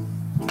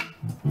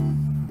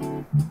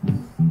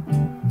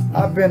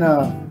 I've been,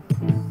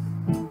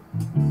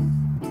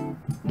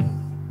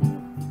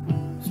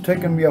 it's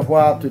taken me a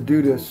while to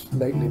do this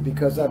lately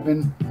because I've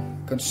been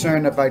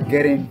concerned about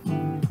getting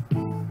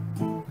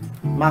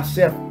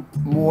myself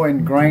more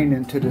ingrained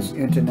into this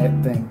internet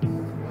thing.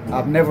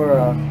 I've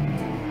never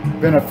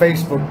been a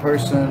Facebook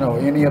person or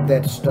any of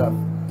that stuff.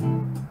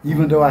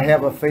 Even though I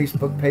have a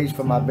Facebook page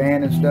for my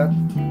band and stuff,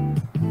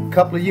 a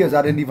couple of years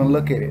I didn't even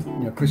look at it.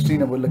 You know,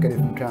 Christina would look at it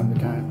from time to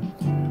time.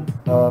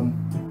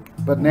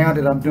 But now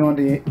that I'm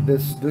doing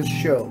this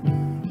show,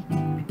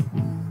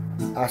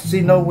 I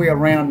see no way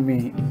around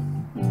me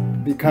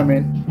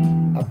becoming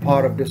a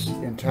part of this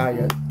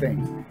entire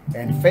thing.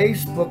 And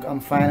Facebook, I'm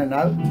finding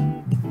out,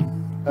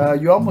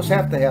 you almost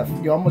have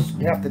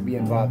to be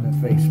involved in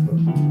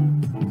Facebook.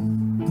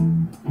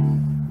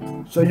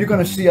 So you're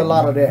going to see a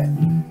lot of that.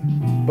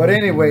 But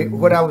anyway,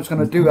 what I was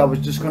going to do, I was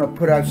just going to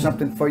put out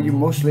something for you,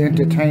 mostly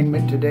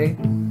entertainment today.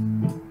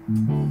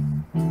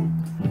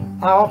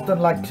 I often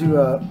like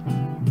to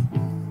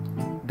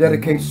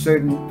dedicate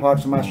certain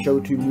parts of my show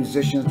to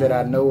musicians that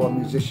I know or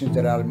musicians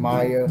that I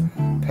admire,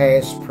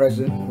 past,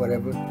 present,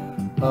 whatever.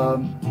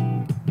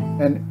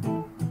 And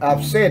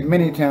I've said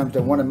many times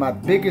that one of my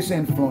biggest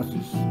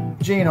influences,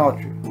 Gene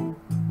Autry.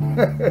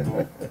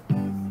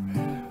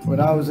 When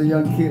I was a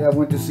young kid, I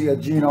went to see a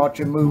Gene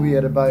Autry movie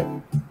at about,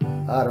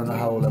 I don't know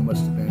how old I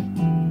must have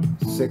been,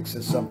 6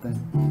 or something.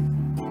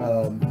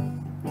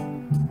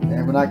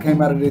 And when I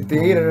came out of the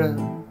theater,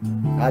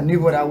 I knew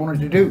what I wanted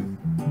to do.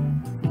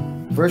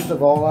 First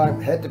of all, I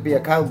had to be a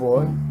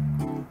cowboy.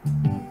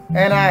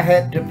 And I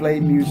had to play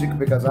music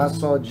because I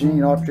saw Gene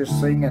Autry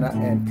sing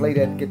and play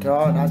that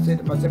guitar. And I said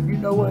to myself, you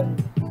know what?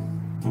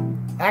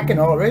 I can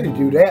already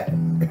do that.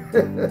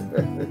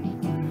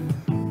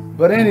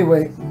 But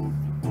anyway,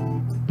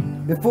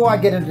 before I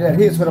get into that,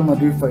 here's what I'm going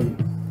to do for you.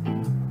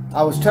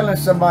 I was telling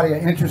somebody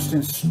an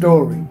interesting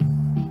story.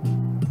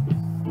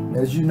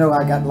 As you know,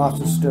 I got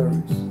lots of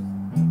stories.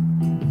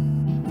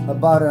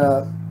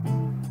 About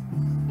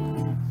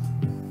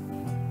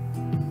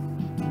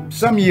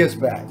some years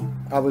back,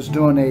 I was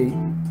doing a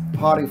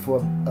party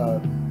for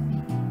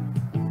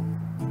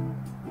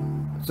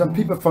some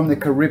people from the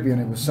Caribbean.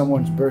 It was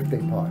someone's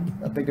birthday party.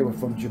 I think they were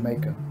from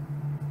Jamaica.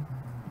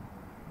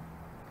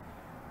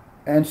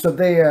 And so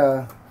they,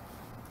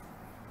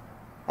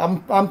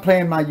 I'm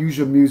playing my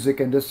usual music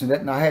and this and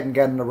that, and I hadn't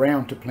gotten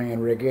around to playing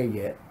reggae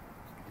yet.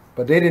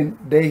 But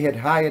they had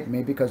hired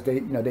me because they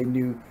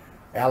knew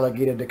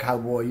Alligator, the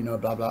cowboy,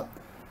 blah, blah.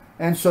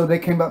 And so they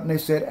came up and they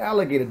said,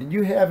 Alligator, did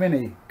you have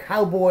any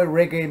cowboy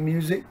reggae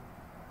music?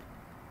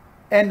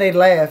 And they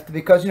laughed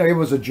because, it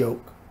was a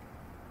joke.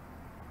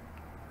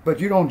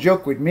 But you don't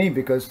joke with me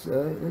because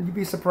you'd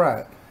be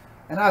surprised.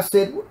 And I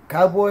said,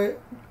 cowboy,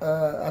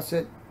 I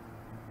said,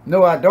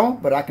 no, I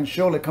don't, but I can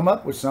surely come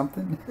up with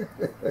something.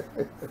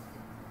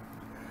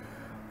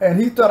 And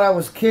he thought I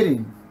was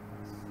kidding.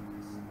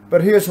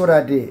 But here's what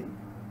I did.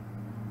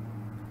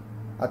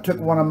 I took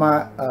one of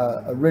my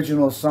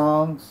original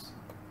songs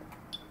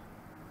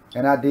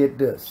and I did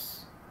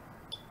this.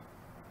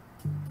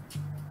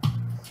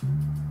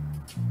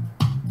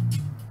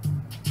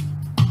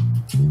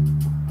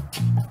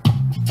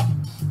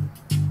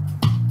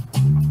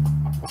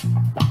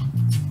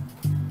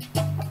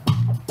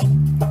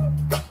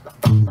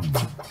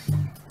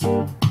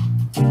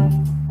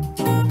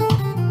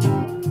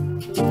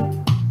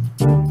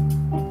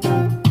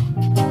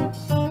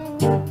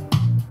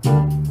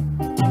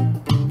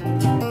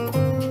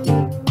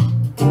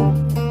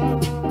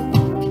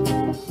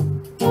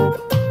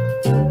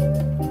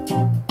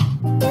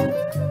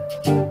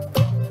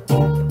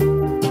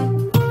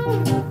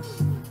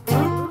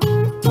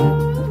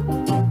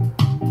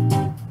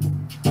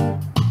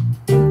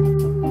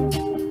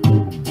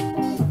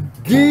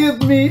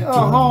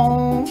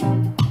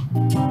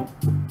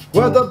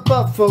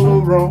 buffalo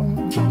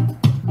roam,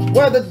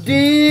 where the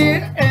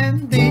deer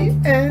and the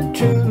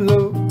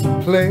antelope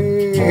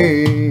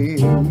play.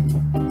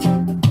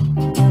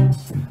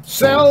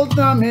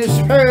 Seldom is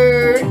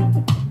heard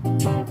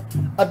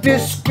a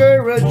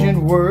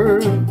discouraging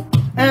word,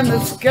 and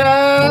the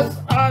skies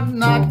are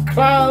not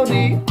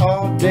cloudy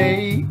all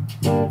day.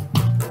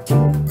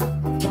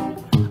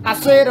 I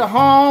say to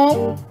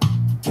home,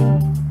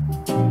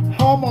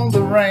 home on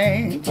the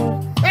range.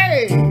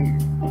 Hey!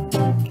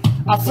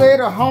 I say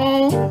to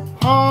home,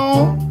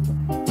 home,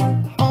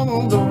 home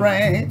on the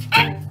range.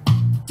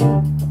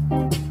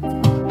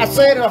 I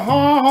say to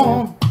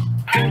home,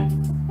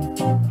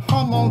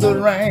 home on the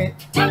range.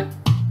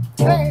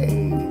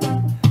 Hey!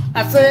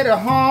 I say to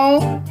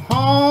home,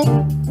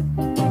 home,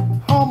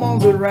 home on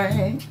the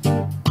range.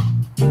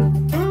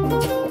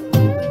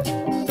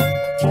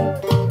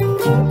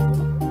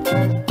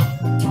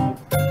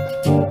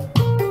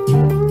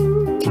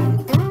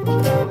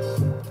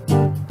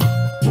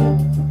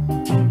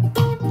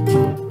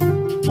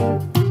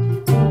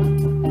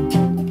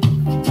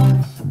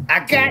 I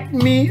got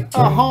me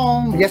a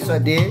home, yes I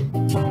did.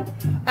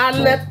 I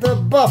let the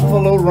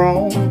buffalo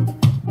roam.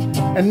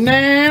 And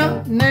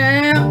now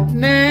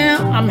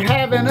I'm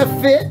having a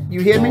fit,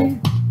 you hear me?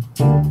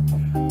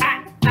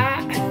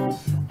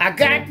 I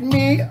got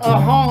me a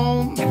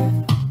home.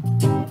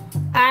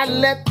 I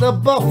let the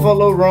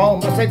buffalo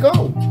roam. I say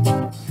go.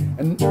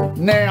 And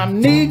now I'm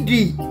knee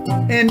deep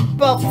in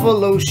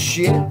buffalo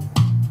shit.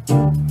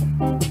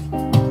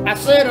 I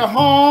say to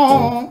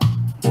home,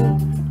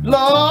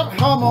 Lord,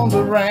 home on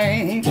the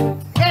range.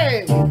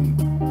 Hey!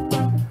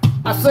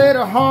 I say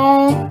to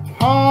home,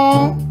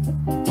 home,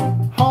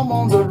 home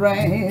on the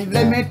range.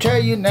 Let me tell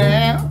you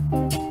now.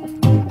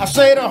 I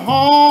say to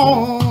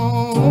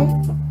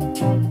home,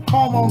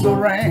 home on the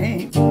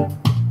range.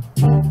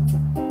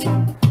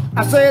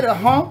 I say to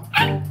home,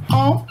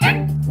 home,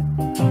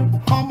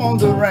 home on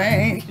the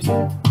range.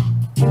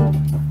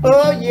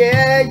 Oh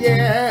yeah,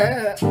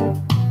 yeah.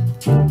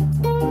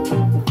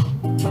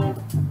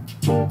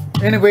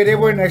 Anyway, they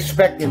weren't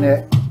expecting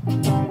that.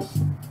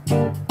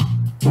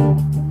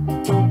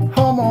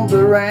 Home on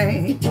the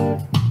range.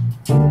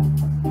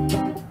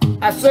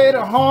 I say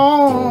to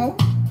home,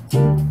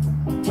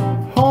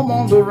 home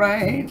on the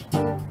range.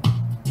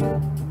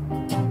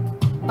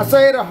 I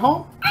say to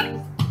home,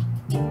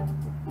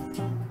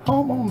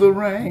 home on the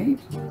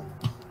range.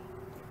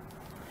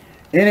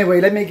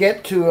 Anyway, let me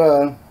get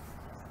to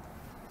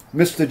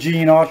Mr.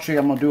 Gene Autry.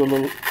 I'm gonna do a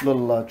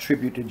little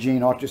tribute to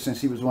Gene Autry,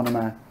 since he was one of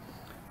my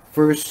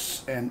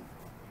first and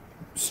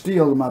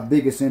still my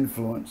biggest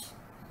influence.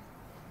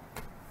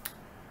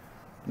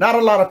 Not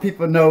a lot of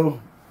people know.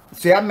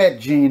 See, I met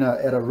Gene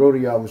at a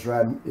rodeo I was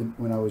riding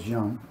when I was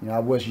young. You know, I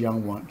was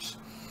young once.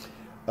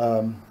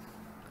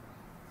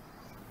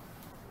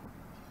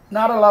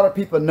 Not a lot of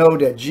people know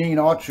that Gene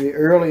Autry,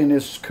 early in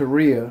his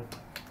career,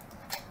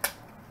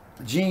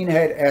 Gene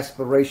had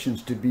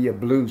aspirations to be a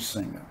blues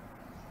singer.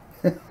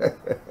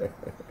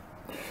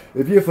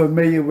 If you're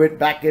familiar with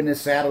Back in the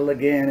Saddle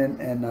Again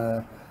and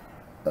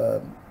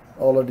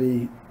all of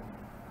the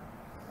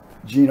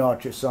Gene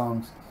Autry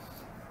songs,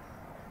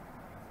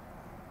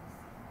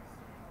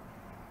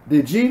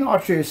 the Gene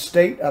Autry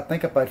estate, I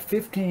think about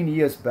 15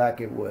 years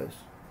back it was,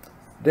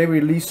 they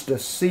released a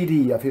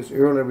CD of his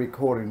early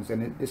recordings,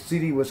 and the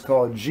CD was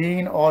called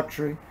Gene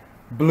Autry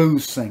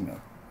Blues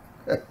Singer.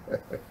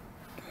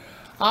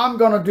 I'm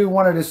going to do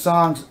one of the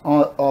songs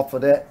off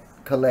of that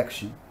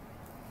collection.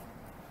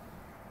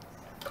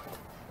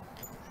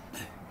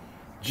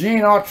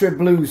 Gene Autry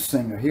Blues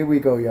Singer. Here we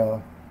go,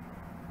 y'all.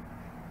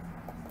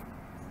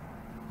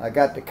 I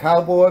got the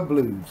Cowboy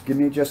Blues. Give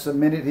me just a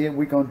minute here.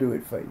 We're going to do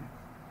it for you.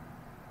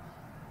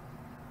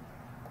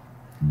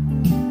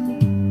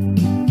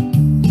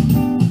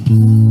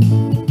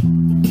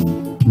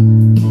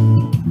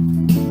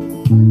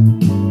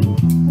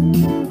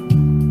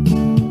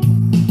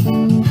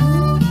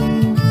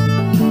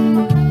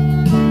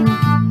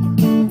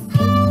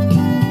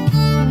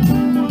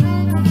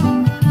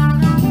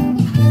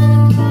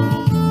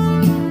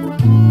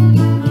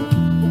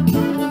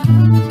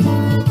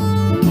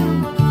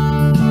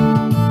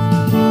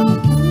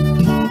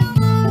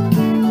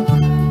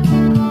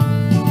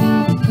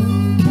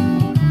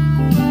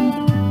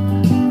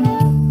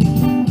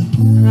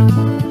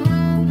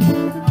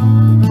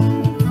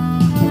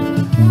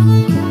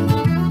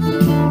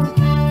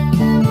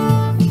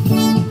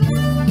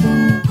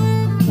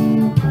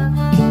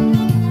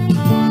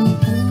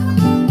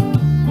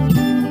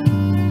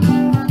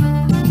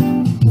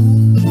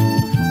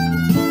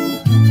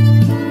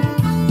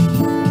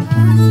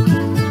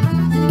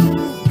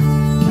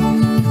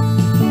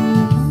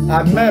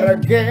 I met a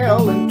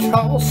gal in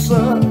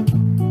Tulsa.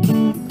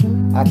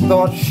 I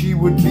thought she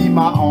would be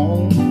my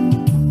own,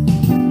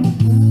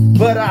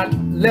 but I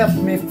left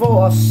me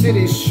for a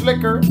city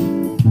slicker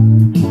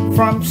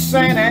from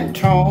San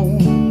Antone.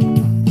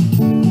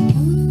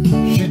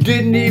 She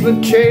didn't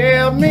even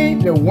tell me,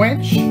 the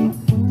wench,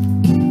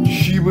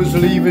 she was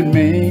leaving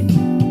me.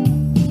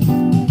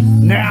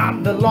 Now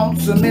I'm the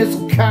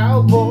lonesomest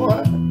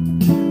cowboy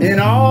in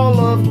all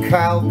of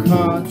cow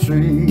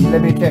country.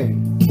 Let me tell you,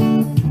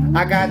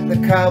 I got the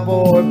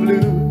cowboy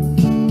blues.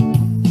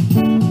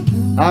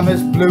 I'm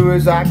as blue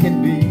as I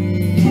can be.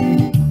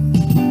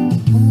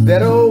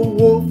 That old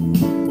wolf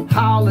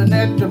howling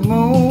at the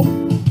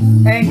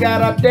moon ain't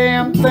got a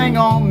damn thing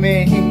on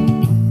me.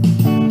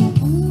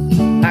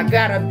 I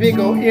got a big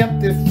old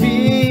empty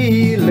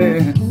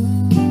feeling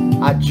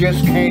I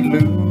just can't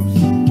lose.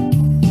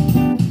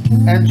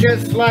 And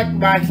just like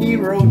my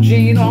hero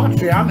Gene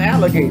Autry, I'm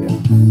Alligator.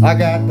 I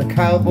got the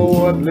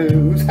cowboy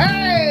blues.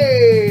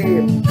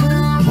 Hey!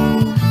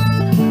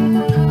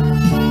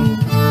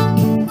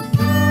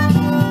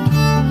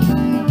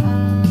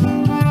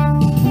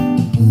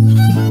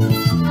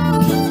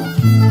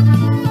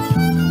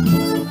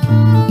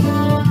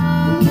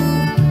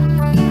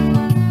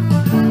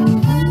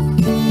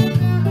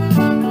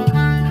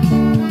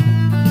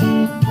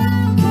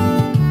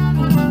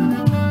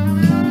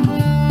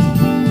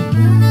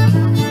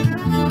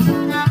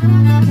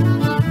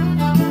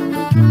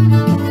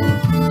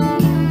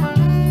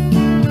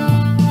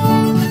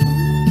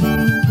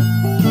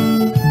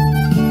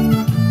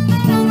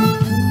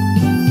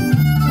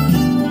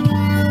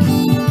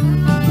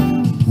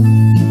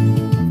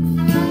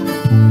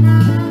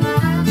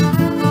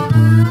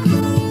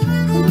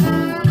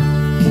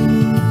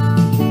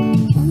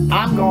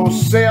 I'm gonna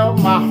sell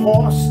my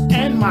horse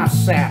and my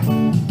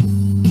saddle.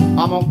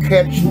 I'm gonna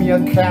catch me a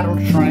cattle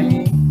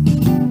train.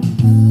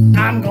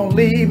 I'm gonna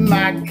leave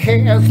my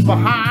cares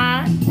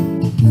behind.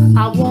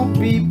 I won't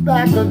be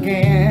back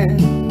again.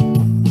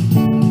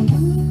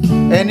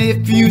 And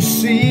if you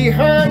see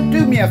her,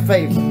 do me a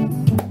favor.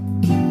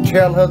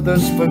 Tell her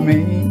this for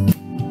me.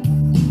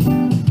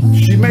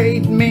 She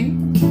made me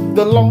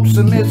the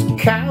lonesomest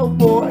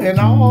cowboy in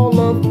all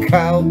of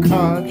cow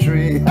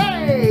country.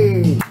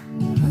 Hey!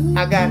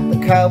 I got the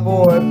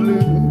cowboy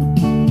blues.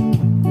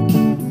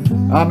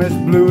 I'm as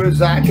blue as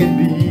I can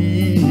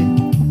be.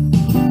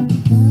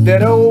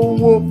 That old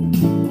wolf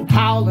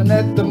howling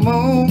at the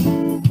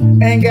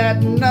moon ain't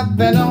got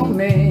nothing on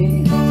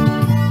me.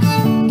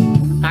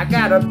 I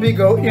got a big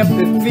old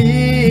empty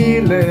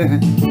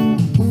feeling,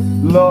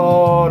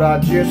 Lord, I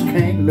just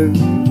can't lose.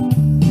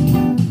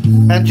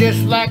 And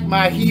just like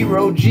my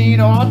hero Gene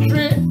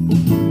Autry,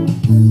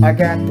 I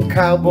got the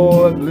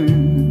cowboy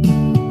blues.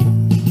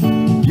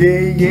 Yeah,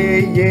 yeah,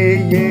 yeah,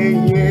 yeah,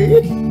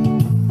 yeah.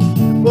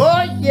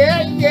 Oh,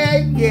 yeah, yeah,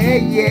 yeah,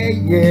 yeah,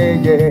 yeah,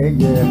 yeah,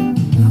 yeah.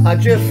 I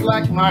just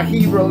like my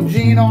hero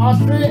Gene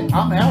Autry,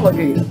 I'm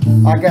Alligator.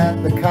 I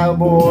got the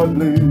cowboy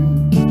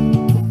blues.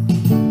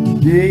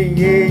 Yeah,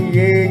 yeah,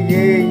 yeah,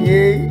 yeah,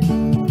 yeah.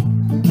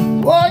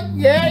 Oh,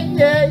 yeah,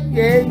 yeah,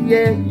 yeah,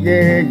 yeah,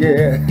 yeah,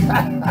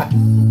 yeah.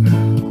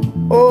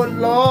 Oh,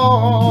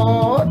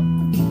 Lord,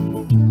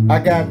 I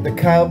got the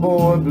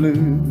cowboy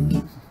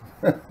blues.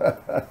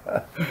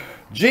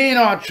 Gene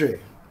Autry,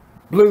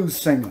 blues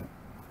singer.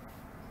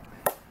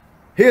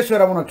 Here's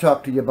what I want to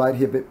talk to you about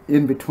here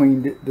in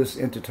between this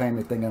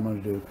entertainment thing I'm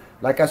going to do.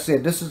 Like I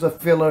said, this is a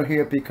filler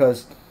here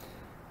because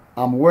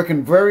I'm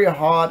working very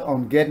hard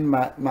on getting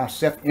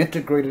myself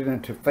integrated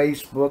into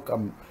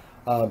Facebook.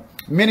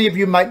 Many of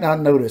you might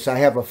not notice I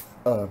have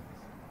a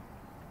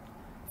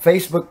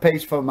Facebook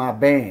page for my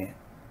band,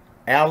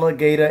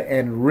 Alligator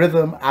and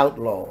Rhythm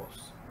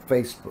Outlaws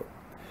Facebook.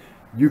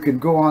 You can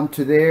go on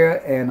to there,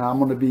 and I'm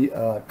going to be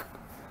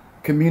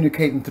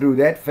communicating through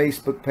that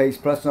Facebook page.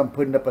 Plus, I'm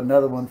putting up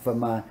another one for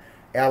my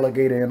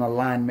Alligator in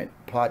Alignment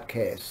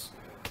podcast.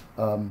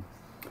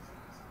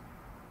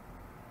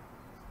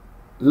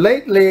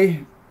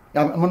 Lately,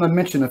 I'm going to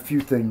mention a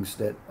few things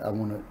that I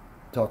want to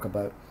talk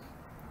about.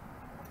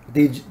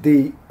 The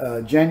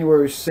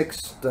January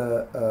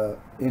 6th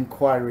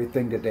inquiry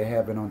thing that they're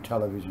having on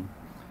television.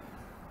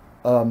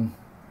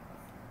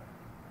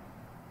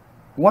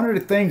 One of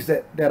the things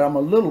that I'm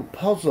a little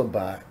puzzled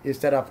by is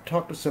that I've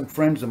talked to some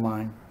friends of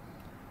mine,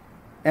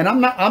 and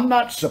I'm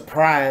not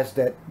surprised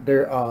that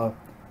there are,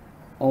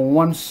 on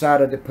one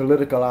side of the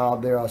political aisle,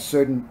 there are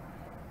certain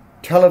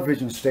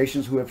television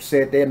stations who have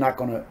said they're not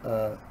going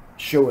to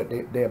show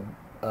it. They're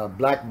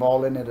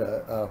blackballing it,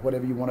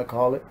 whatever you want to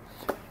call it.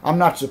 I'm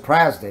not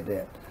surprised at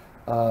that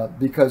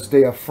because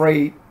they're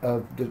afraid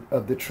of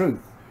the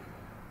truth.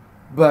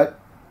 But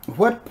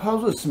what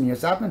puzzles me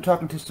is I've been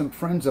talking to some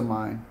friends of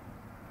mine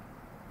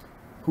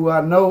who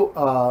I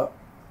know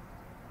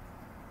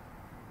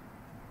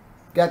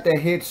got their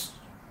heads,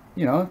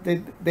 you know,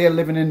 they're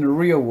living in the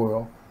real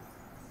world.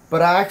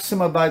 But I asked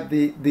them about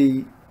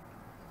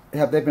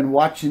have they been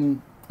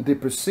watching the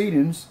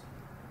proceedings,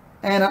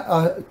 and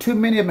too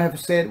many of them have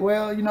said,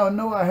 well, you know,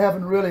 no, I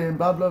haven't really, and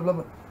blah, blah, blah,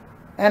 blah.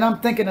 And I'm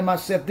thinking to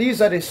myself, these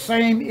are the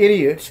same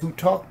idiots who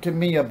talk to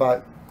me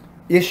about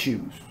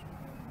issues.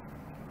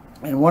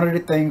 And one of the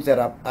things that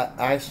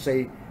I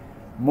say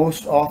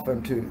most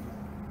often to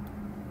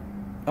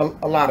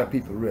a lot of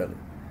people really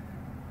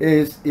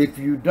is, if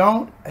you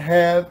don't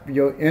have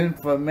your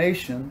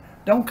information,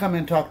 don't come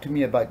and talk to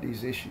me about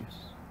these issues.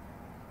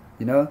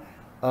 You know,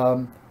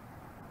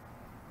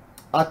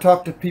 I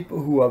talk to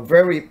people who are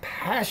very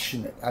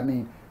passionate. I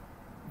mean,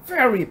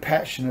 very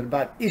passionate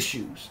about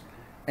issues,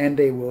 and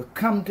they will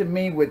come to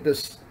me with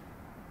this,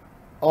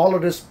 all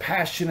of this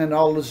passion and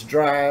all this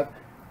drive,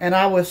 and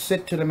I will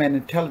sit to them and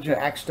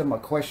intelligently ask them a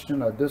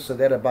question or this or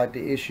that about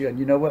the issue, and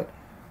you know what?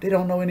 They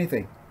don't know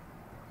anything.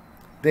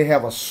 They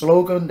have a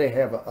slogan, they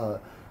have a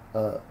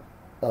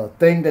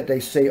thing that they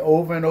say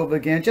over and over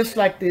again, just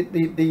like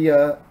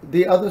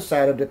the other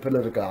side of the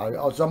political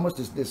aisle. It's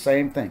almost the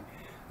same thing.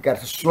 Got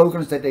the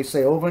slogans that they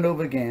say over and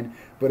over again,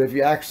 but if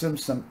you ask them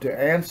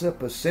to answer a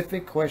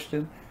specific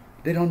question,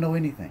 they don't know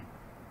anything.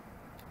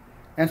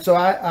 And so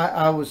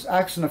I was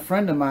asking a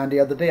friend of mine the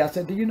other day, I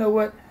said, do you know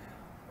what?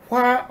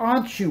 Why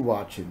aren't you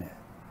watching that?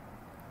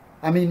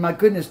 I mean, my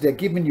goodness, they're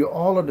giving you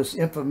all of this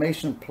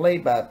information play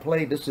by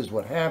play. This is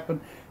what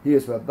happened.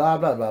 Here's what blah,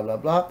 blah, blah, blah,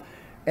 blah.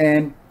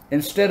 And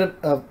instead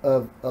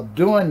of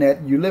doing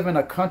that, you live in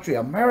a country,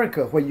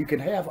 America, where you can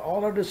have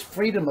all of this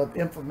freedom of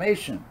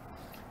information.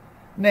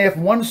 Now, if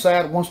one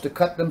side wants to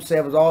cut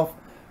themselves off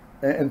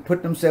and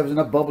put themselves in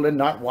a bubble and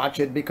not watch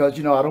it because,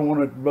 you know, I don't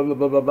want to blah, blah,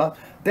 blah, blah, blah,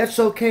 that's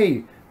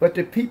okay. But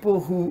the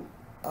people who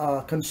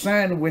are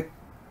concerned with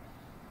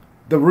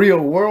the real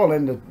world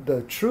and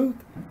the truth,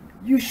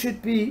 you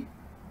should be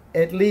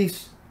at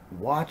least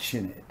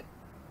watching it.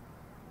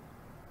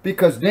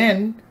 Because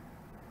then,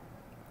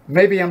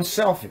 maybe I'm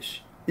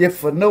selfish. If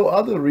for no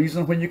other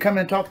reason, when you come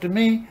and talk to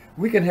me,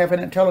 we can have an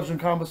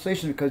intelligent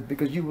conversation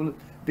because you will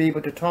be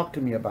able to talk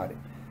to me about it.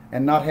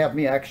 And not have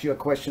me ask you a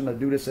question or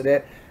do this or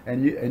that,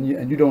 and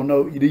you don't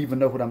know, you don't even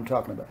know what I'm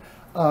talking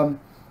about.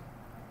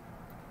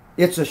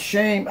 It's a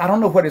shame. I don't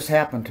know what has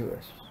happened to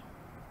us.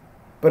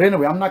 But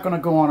anyway, I'm not going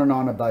to go on and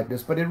on about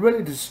this, but it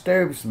really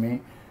disturbs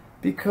me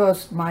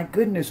because, my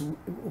goodness,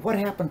 what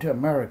happened to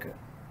America?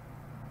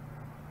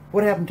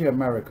 What happened to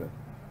America?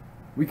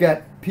 We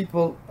got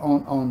people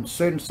on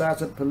certain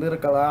sides of the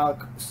political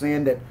aisle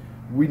saying that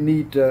we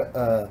need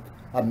a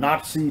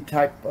Nazi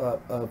type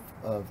of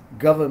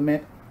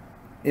government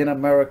in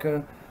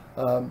America,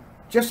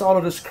 just all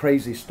of this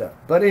crazy stuff.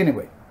 But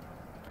anyway,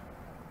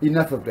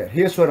 enough of that.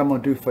 Here's what I'm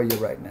going to do for you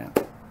right now.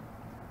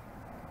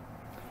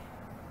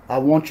 I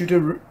want you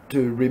to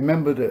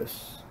remember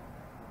this.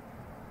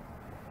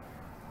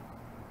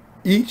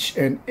 Each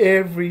and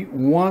every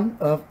one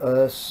of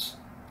us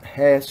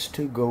has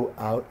to go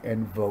out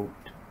and vote.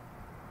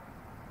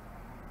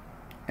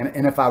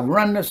 And if I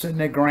run this in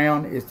the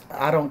ground,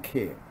 I don't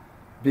care.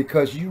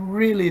 Because you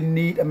really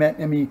need, I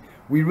mean,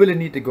 we really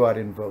need to go out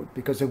and vote.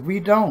 Because if we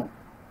don't,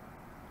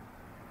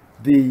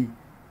 the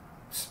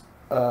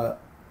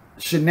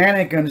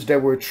shenanigans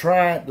that were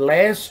tried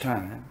last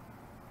time,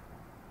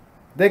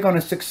 they're going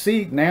to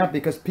succeed now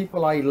because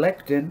people are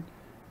electing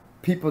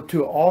people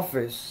to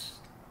office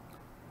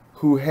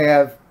who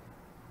have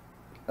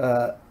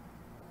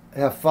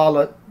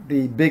followed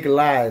the big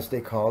lies,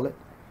 they call it.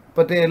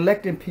 But they're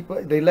electing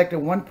people, they elected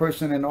one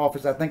person in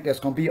office, I think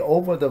that's going to be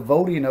over the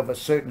voting of a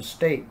certain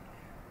state.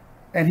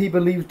 And he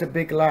believes the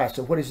big lie.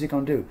 So what is he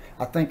going to do?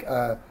 I think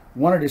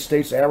one of the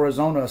states,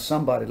 Arizona or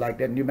somebody like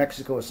that, New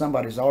Mexico or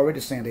somebody, is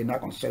already saying they're not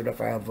going to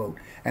certify a vote.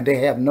 And they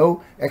have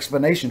no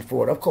explanation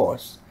for it, of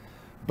course.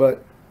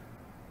 But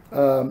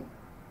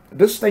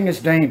this thing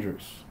is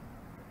dangerous.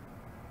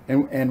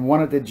 And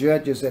one of the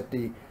judges at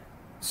the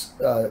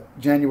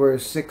January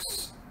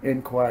 6th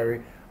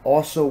inquiry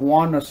also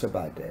warned us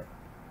about that.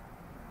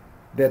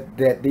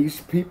 That these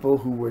people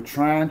who were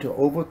trying to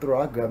overthrow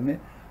our government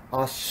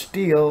are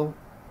still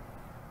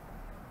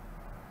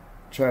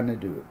trying to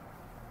do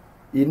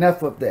it.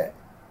 Enough of that.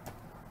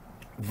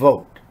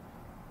 Vote.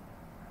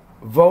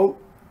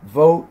 Vote,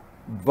 vote,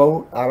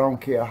 vote. I don't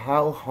care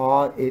how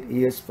hard it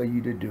is for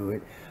you to do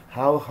it,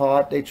 how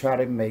hard they try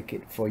to make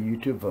it for you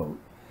to vote.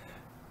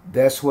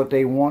 That's what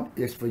they want,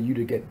 is for you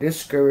to get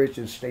discouraged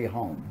and stay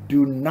home.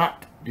 Do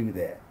not do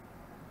that.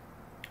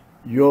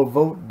 Your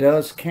vote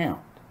does count.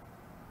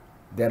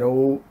 That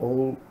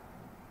old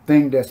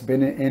thing that's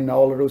been in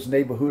all of those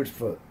neighborhoods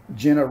for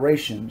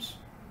generations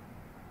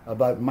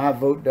about my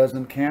vote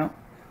doesn't count,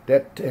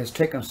 that has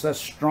taken such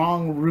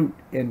strong root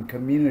in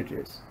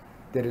communities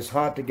that it's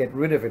hard to get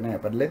rid of it now.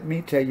 But let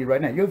me tell you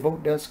right now, your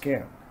vote does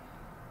count.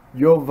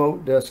 Your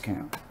vote does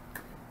count.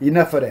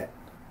 Enough of that.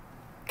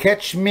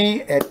 Catch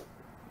me at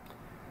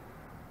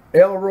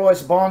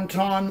Elroy's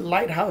Bonton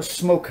Lighthouse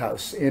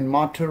Smokehouse in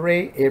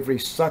Monterey every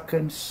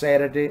second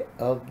Saturday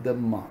of the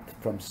month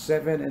from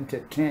 7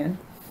 until 10.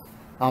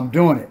 I'm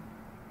doing it.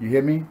 You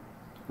hear me?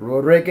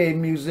 Reggae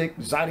music,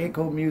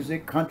 zydeco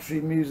music,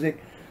 country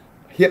music,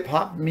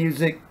 hip-hop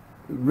music,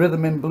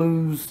 rhythm and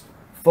blues,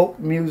 folk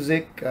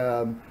music,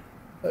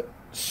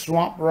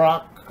 swamp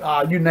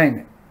rock, you name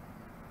it.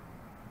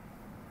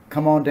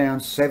 Come on down,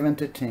 7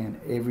 to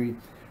 10 every.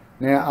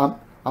 Now,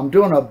 I'm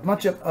doing a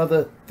bunch of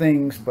other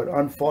things, but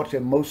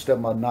unfortunately, most of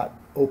them are not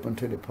open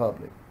to the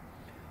public.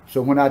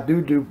 So when I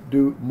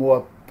do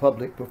more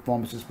public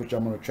performances, which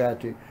I'm going to try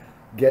to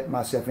get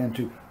myself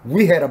into,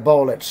 we had a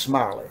ball at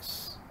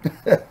Smiley's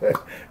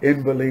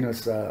in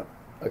Bolinas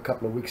a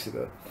couple of weeks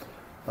ago.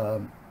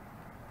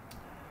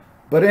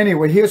 But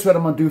anyway, here's what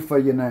I'm going to do for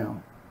you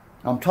now.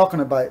 I'm talking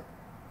about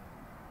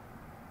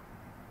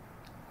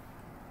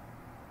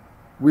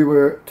we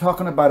were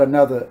talking about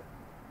another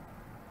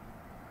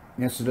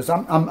incident.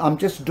 I'm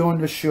just doing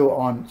this show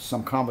on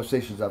some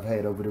conversations I've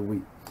had over the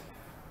week.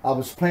 I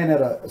was playing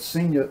at a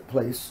senior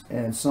place,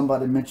 and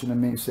somebody mentioned to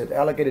me and said,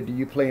 "Alligator, do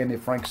you play any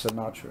Frank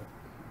Sinatra?"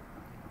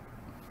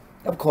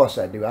 Of course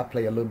I do. I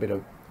play a little bit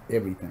of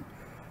everything.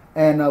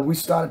 And we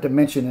started to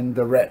mention in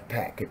the Rat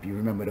Pack, if you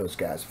remember those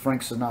guys.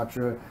 Frank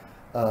Sinatra,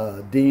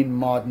 Dean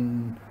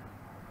Martin,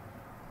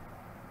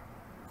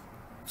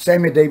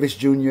 Sammy Davis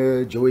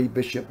Jr., Joey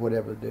Bishop,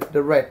 whatever,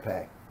 the Rat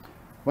Pack.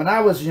 When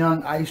I was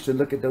young, I used to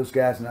look at those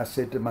guys and I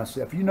said to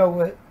myself, you know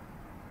what?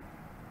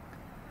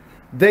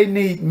 They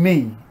need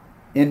me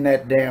in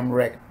that damn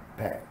Rat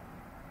Pack.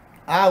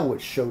 I would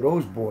show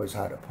those boys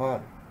how to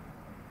party.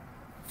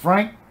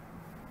 Frank,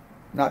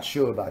 not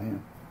sure about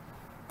him.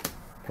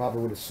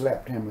 Probably would have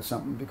slapped him or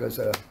something because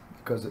of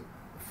a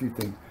few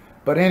things.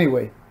 But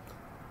anyway,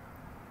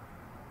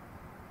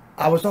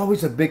 I was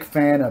always a big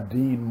fan of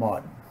Dean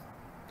Martin.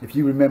 If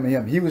you remember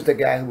him, he was the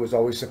guy who was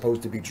always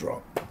supposed to be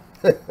drunk.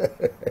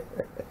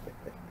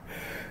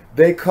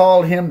 They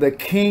called him the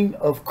King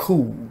of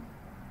Cool,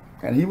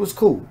 and he was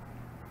cool.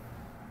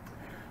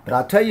 But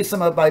I'll tell you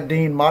something about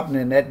Dean Martin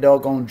and that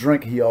doggone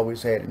drink he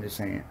always had in his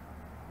hand.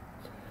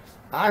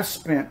 I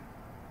spent,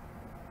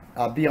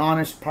 I'll be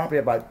honest, probably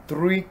about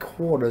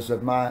 3/4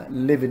 of my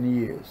living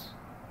years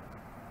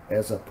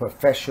as a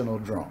professional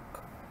drunk.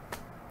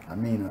 I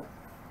mean a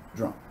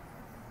drunk.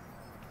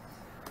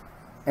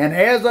 And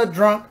as a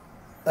drunk,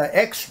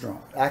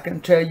 ex-drunk, I can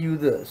tell you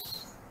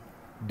this.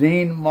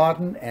 Dean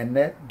Martin and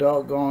that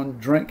doggone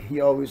drink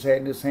he always had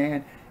in his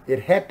hand,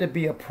 it had to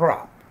be a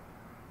prop.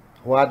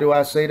 Why do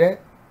I say that?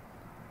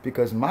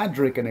 Because my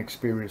drinking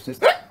experiences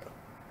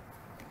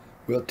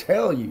will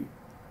tell you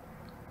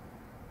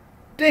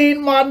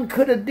Dean Martin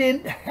could have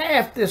did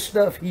half this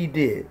stuff he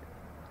did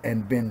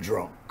and been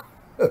drunk.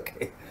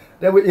 Okay,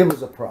 it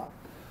was a prop.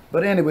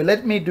 But anyway,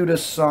 let me do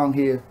this song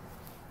here.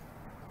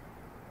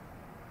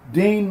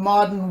 Dean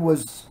Martin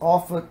was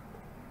offered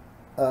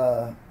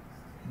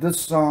this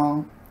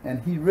song,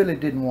 and he really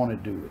didn't want to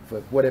do it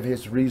for whatever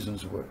his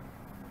reasons were.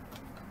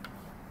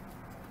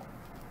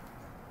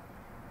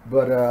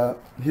 But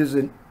his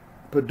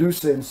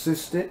producer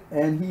insisted,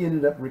 and he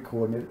ended up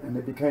recording it, and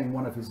it became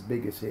one of his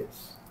biggest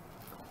hits.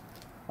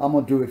 I'm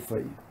going to do it for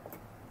you.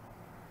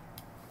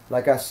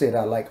 Like I said,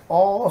 I like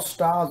all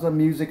styles of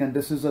music, and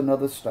this is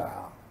another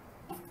style.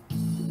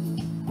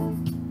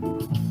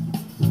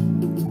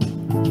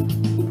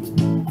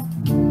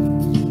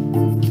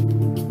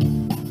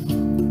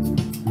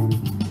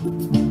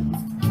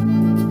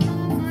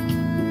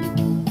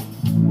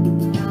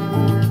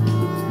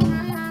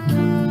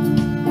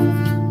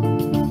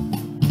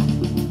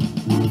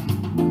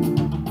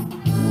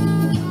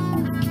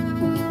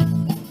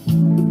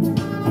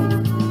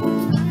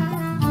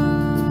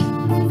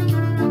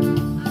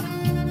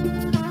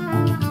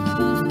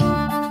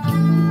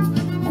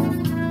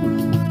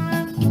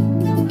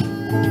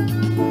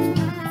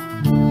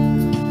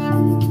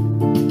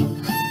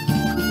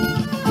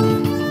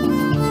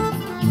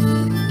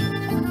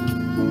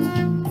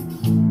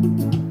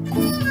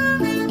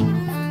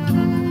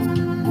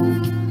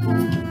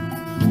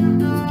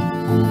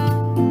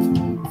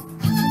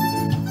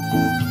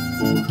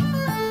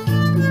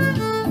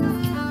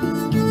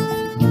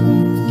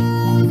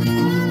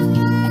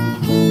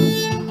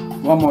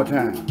 One more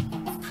time.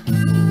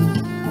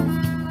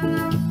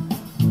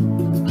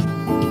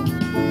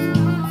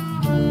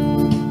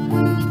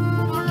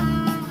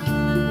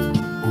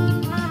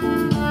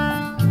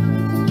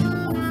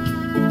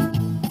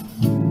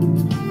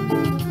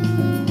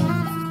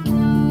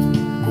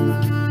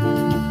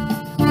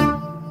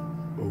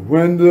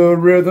 When the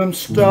rhythm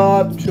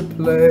starts to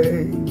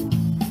play,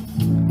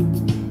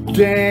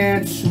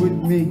 dance with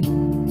me,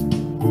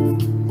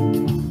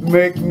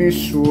 make me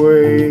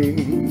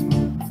sway.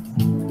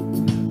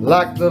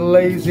 Like the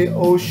lazy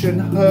ocean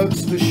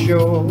hugs the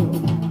shore,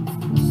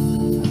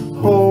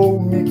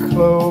 hold me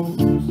close,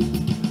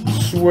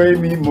 sway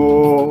me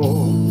more.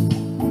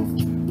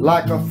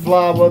 Like a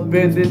flower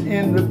bending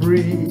in the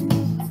breeze,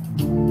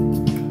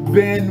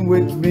 bend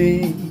with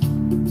me,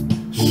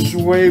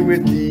 sway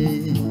with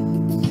ease.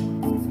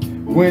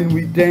 When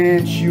we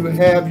dance, you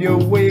have your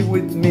way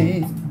with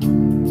me.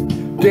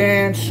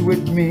 Dance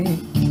with me,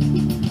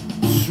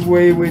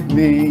 sway with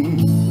me.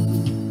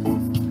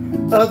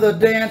 Other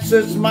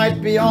dancers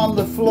might be on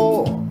the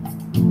floor,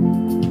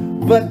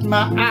 but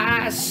my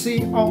eyes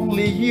see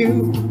only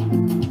you.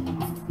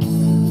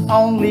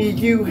 Only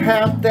you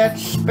have that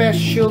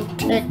special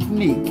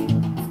technique.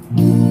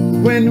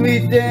 When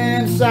we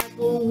dance, I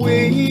go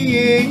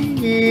weak.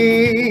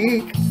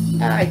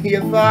 I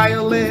hear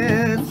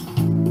violins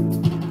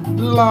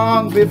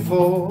long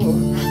before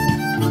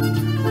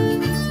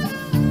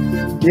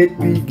it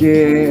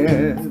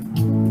began.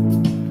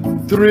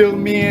 Thrill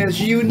me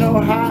as you know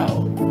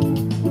how.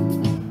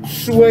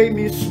 Sway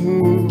me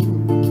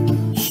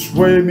smooth,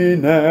 sway me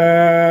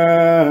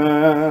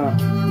now.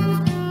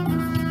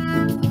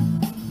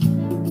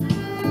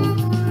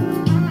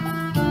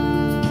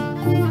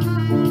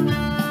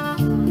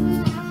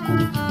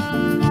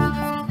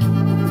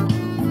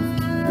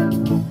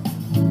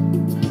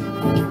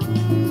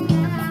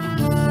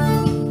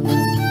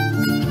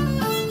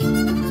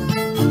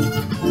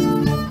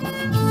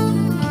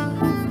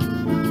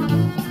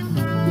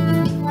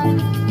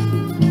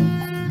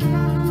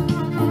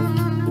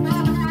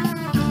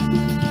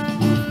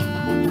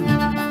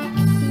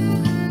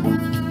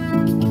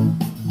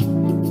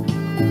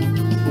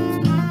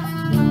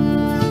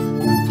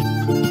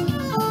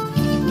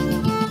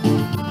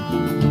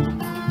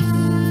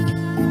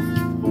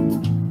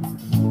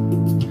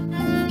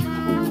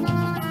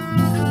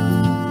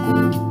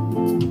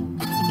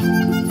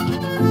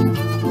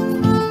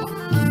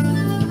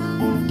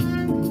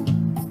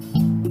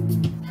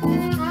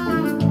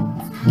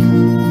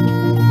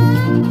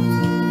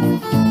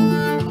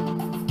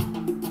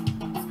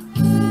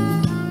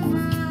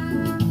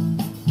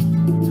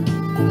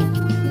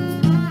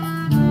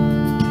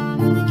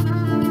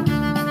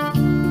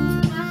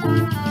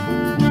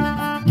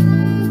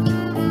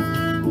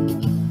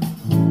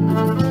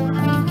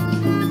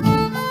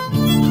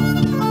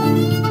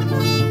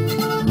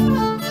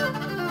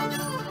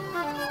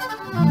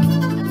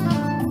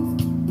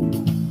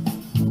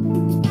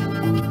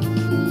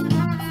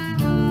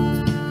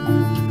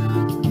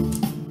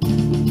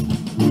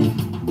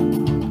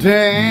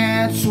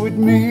 Dance with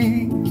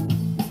me,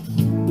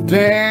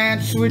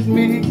 dance with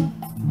me,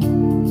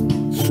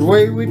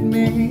 sway with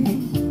me,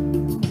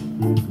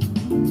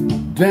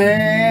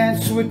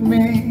 dance with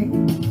me,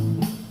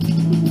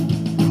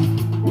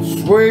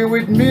 sway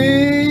with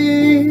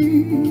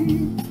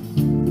me,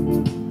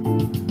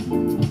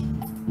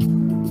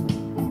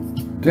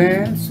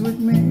 dance with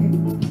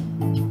me,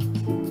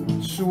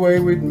 sway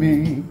with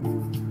me.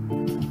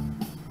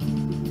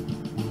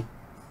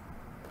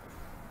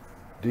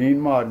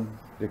 Dean Martin,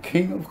 the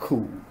king of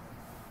cool.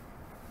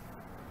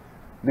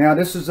 Now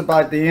this is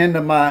about the end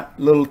of my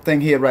little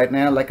thing here right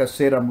now. Like I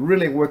said, I'm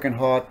really working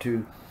hard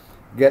to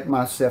get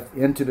myself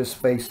into this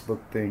Facebook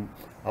thing.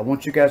 I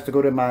want you guys to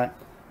go to my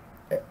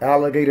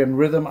Alligator and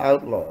Rhythm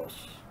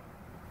Outlaws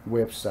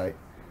website.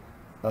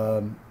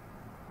 I'm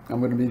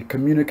going to be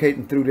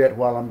communicating through that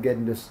while I'm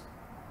getting this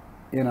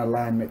in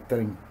alignment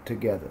thing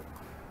together.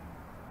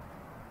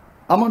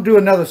 I'm going to do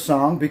another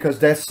song because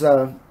that's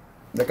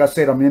like I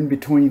said, I'm in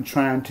between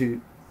trying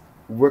to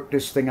work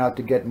this thing out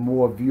to get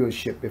more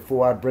viewership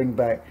before I bring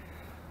back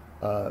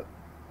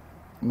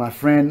my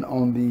friend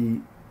on the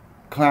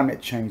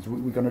climate change.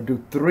 We're going to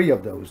do 3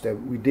 of those. That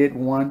we did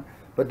 1,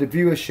 but the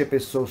viewership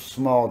is so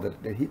small that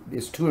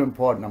it's too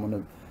important. I'm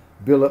going to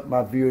build up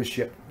my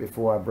viewership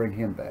before I bring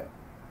him back.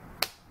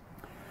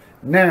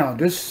 Now,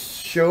 this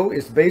show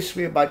is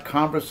basically about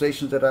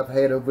conversations that I've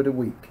had over the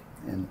week.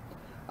 And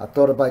I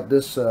thought about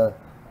this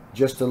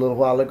just a little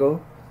while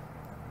ago.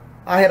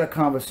 I had a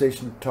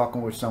conversation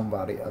talking with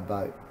somebody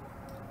about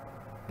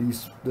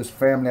this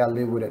family I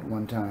lived with at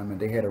one time, and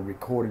they had a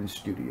recording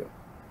studio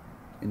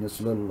in this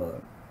little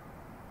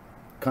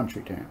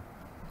country town.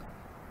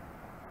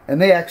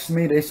 And they asked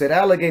me, they said,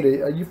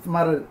 "Alligator, are you from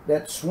out of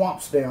that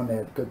swamps down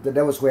there?" Because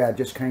that was where I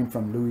just came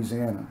from,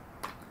 Louisiana.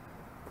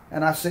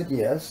 And I said,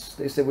 yes.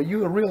 They said, "Well,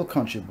 you a real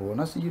country boy."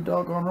 And I said, "You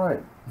doggone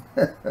right."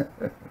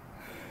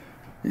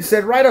 He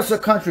said, "Write us a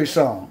country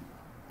song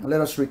and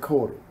let us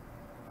record it."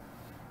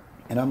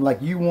 And I'm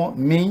like, "You want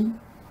me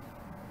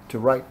to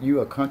write you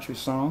a country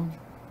song?"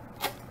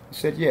 He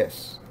said,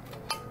 "Yes."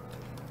 I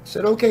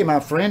said, "Okay, my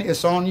friend,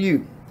 it's on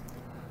you."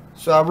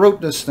 So I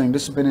wrote this thing.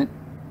 This has been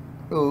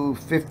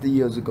 50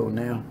 years ago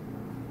now.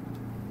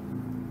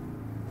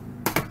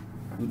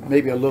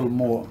 Maybe a little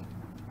more.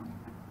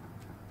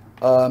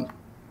 I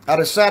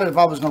decided if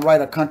I was going to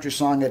write a country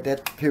song at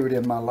that period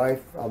in my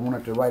life, I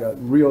wanted to write a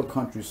real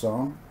country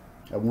song.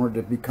 I wanted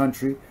to be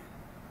country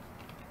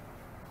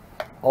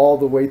all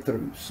the way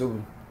through.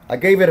 So I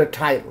gave it a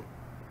title.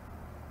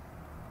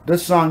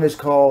 This song is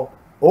called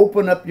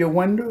 "Open Up Your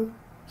Window,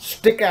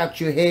 Stick Out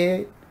Your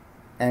Head,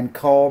 and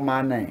Call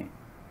My Name."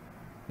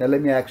 Now let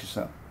me ask you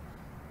something.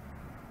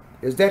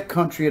 Is that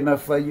country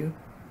enough for you?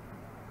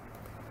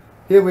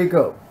 Here we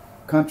go.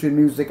 Country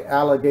music,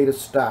 Alligator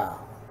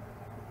style.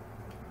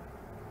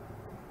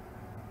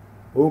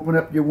 Open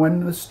up your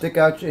window, stick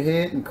out your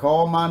head, and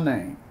call my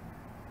name.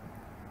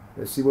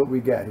 Let's see what we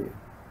got here.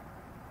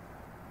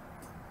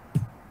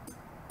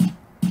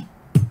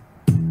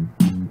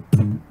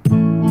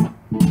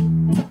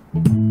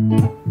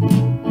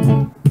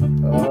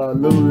 A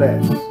little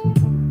less.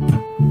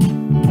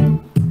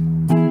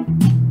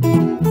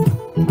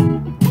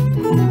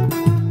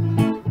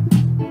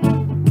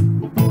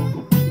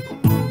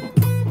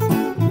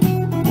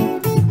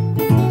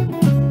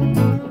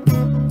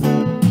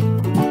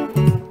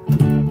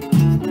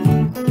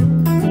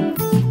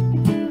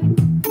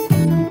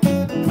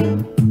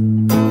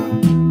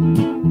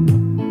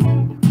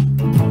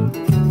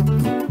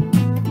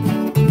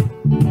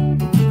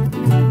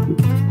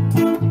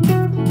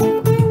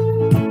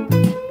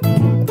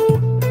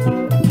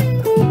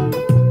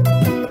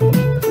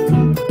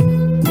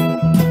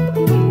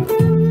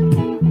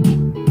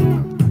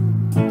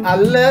 I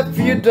left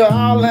you,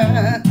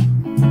 darling.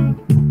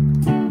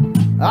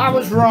 I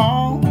was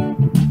wrong.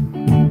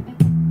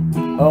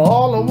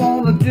 All I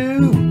want to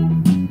do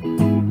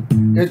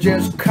is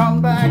just come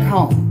back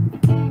home.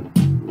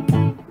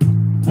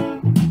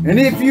 And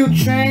if you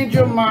change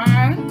your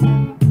mind,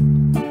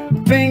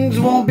 things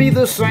won't be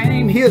the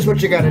same. Here's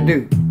what you got to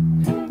do.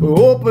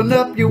 Open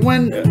up your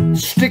window,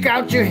 stick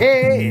out your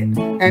head,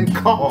 and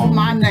call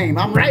my name.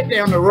 I'm right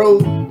down the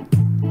road.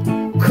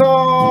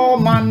 Call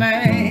my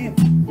name.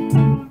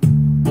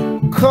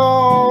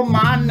 Call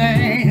my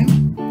name.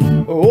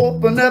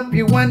 Open up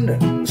your window,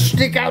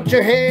 stick out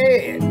your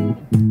head,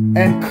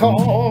 and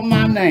call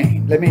my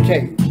name. Let me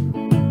tell you,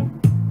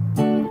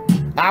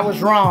 I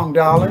was wrong,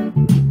 darling.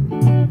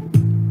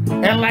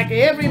 And like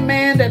every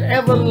man that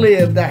ever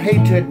lived, I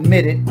hate to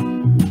admit it,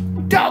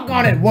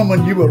 doggone it,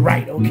 woman, you were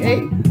right,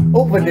 okay?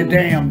 Open the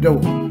damn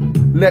door.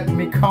 Let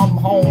me come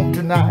home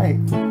tonight.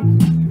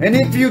 And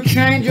if you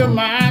change your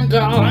mind,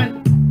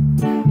 darling,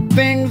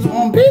 things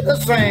won't be the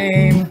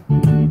same.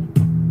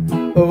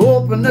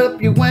 Open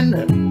up your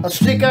window,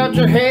 stick out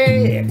your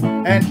head,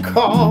 and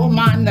call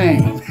my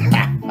name.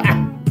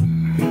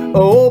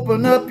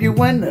 Open up your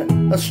window,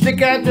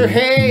 stick out your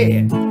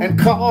head, and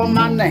call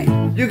my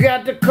name. You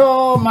got to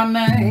call my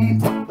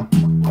name.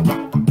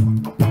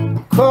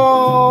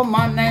 Call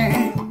my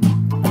name.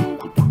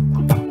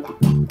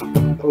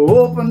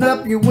 Open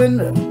up your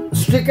window,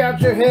 stick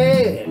out your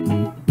head,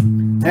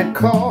 and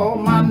call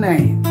my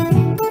name.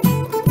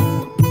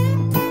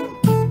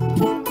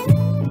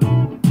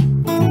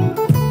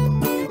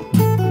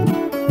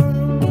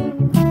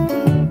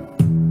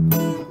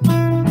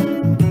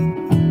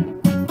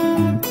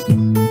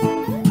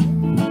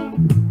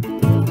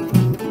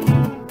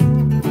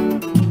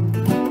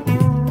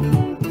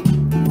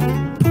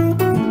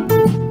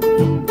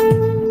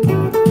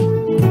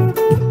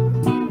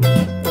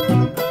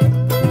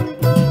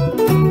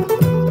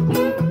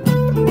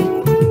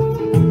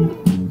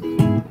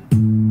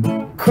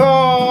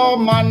 Call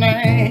my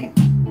name.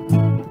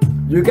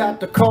 You got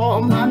to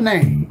call my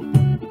name.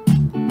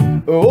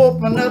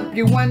 Open up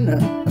your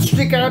window,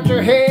 stick out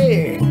your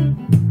head,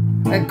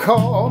 and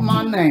call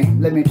my name.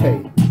 Let me tell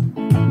you,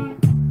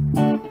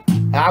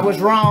 I was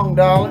wrong,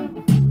 darling.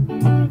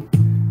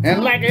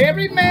 And like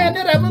every man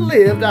that ever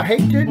lived, I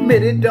hate to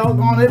admit it,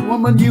 doggone it,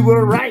 woman, you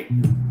were right.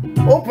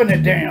 Open the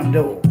damn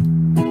door.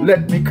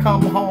 Let me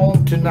come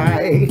home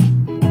tonight.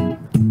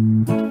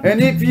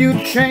 And if you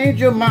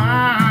change your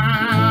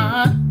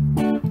mind,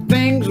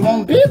 things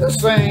won't be the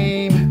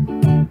same.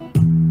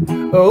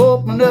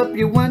 Open up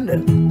your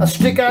window,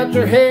 stick out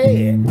your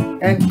head,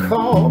 and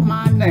call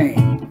my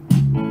name.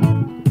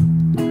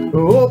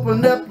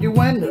 Open up your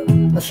window,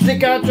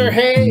 stick out your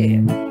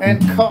head,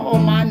 and call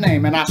my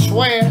name. And I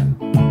swear,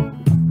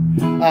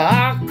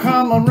 I'll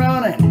come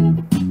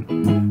a-running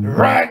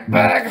right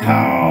back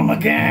home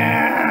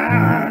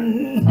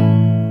again.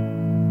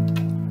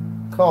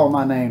 Call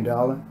my name,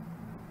 darling.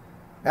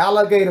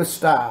 Alligator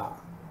style.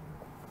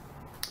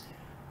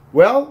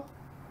 Well,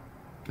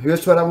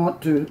 here's what I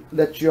want to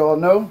let you all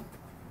know.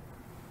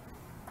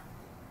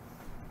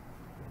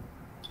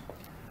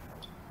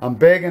 I'm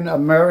begging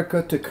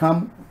America to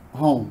come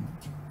home.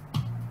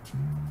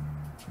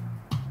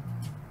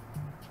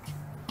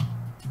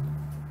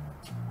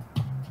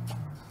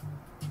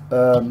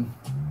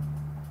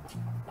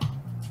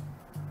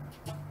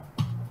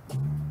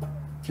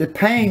 It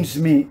pains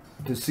me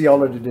to see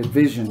all of the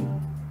division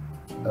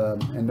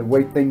and the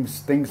way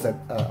things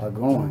are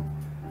going.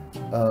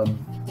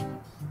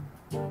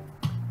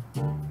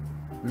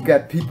 We've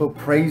got people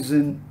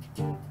praising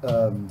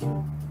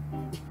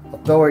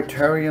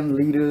authoritarian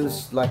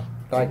leaders like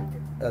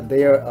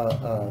they're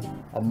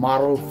a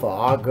model for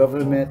our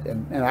government,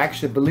 and I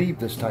actually believe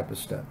this type of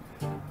stuff.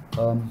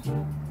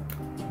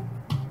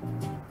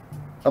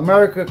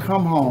 America,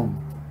 come home.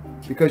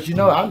 Because, you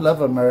know, I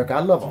love America.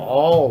 I love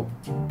all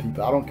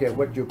people. I don't care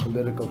what your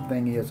political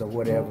thing is or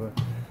whatever.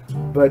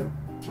 But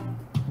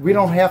we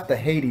don't have to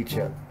hate each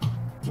other.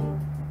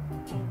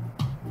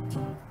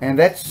 And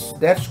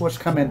that's what's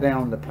coming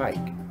down the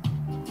pike.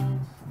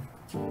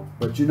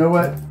 But you know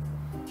what?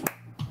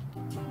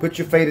 Put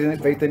your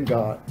faith in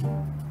God.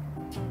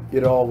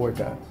 It'll all work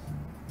out.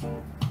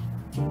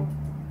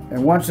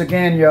 And once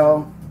again,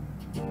 y'all,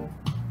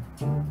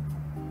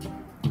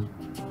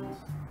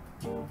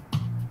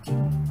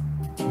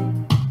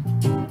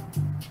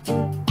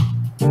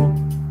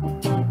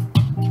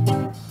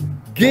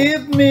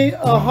 give me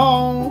a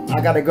home, I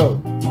gotta go,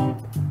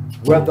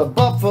 where the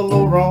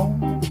buffalo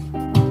roam,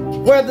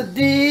 where the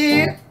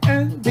deer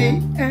and the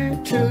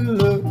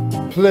antelope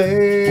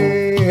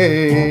play.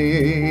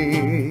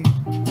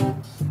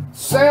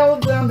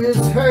 Seldom is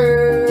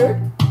heard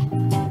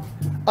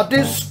a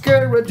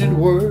discouraging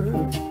word,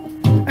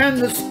 and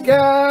the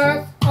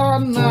skies are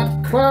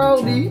not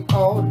cloudy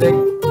all day.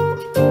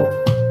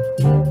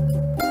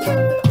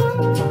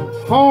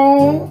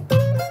 Home,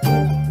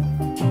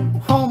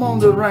 home on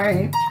the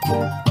range.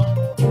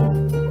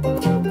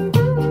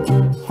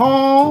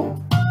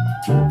 Home,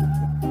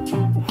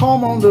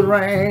 home on the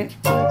range.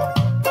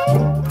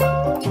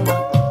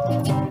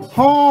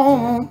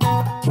 Home,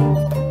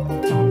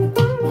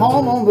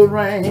 home on the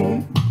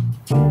range.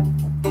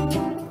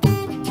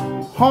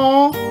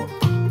 Home,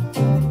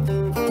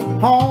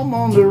 home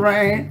on the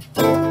range.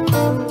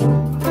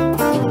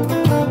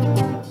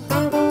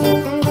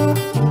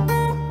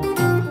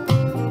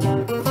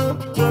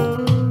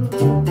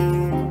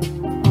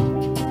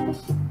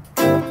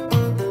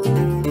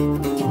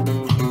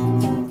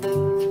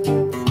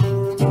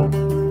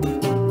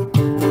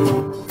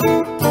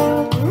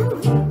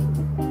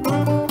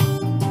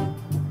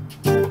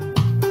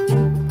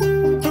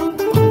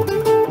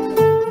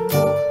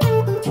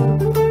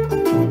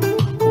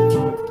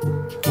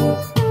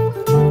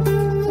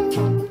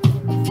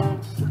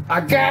 I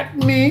got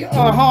me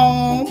a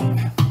home,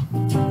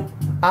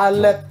 I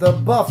let the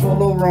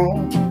buffalo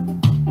roam,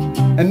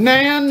 and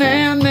now,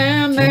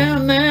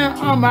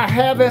 I'm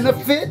having a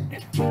fit,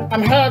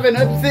 I'm having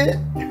a fit.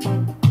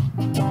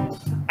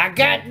 I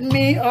got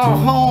me a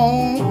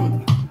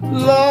home,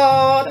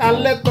 Lord, I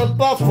let the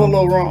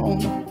buffalo roam.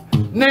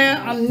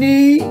 Now I'm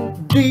knee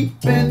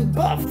deep in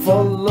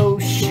buffalo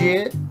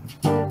shit.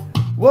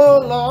 Whoa,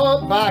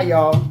 Lord, bye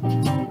y'all.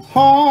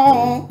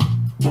 Home,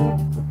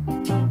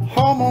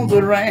 home on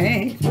the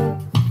range.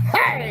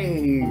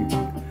 Hey,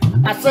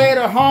 I said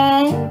a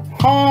home,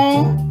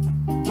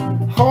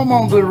 home, home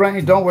on the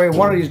range. Don't worry,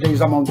 one of these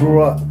days I'm gonna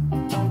grow up.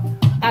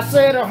 I I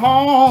said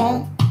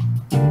home,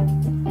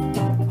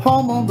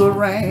 home on the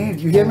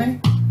range. You hear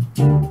me?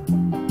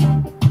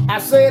 I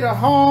said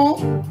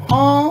home,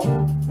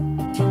 home,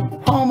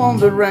 home on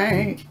the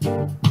range.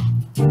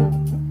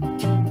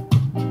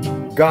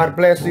 God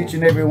bless each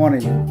and every one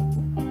of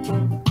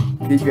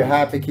you. Keep you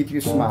happy, keep you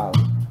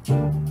smiling.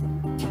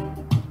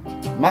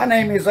 My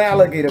name is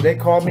Alligator. They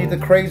call me the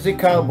crazy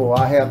cowboy.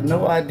 I have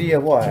no idea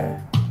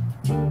why.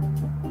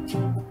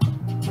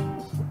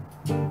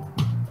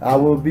 I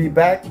will be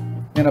back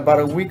in about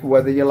a week,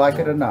 whether you like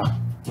it or not.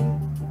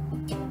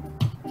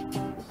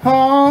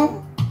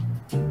 Home,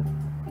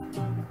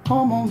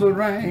 home on the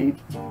range.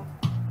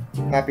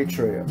 Happy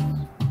trails.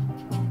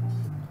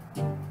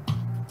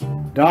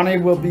 Donnie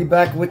will be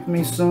back with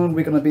me soon.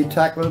 We're going to be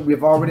tackling,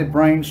 we've already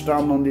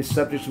brainstormed on these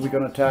subjects we're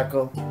going to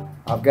tackle.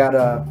 I've got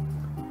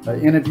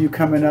an interview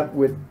coming up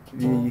with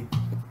the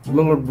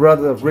little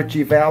brother of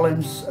Richie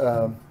Valens,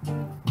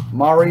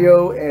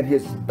 Mario, and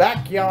his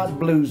Backyard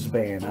Blues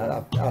Band.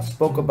 I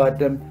spoke about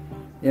them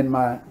in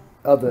my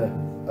other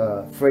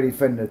Freddie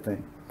Fender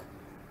thing.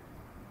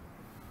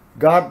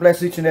 God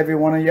bless each and every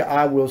one of you.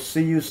 I will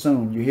see you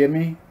soon. You hear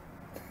me?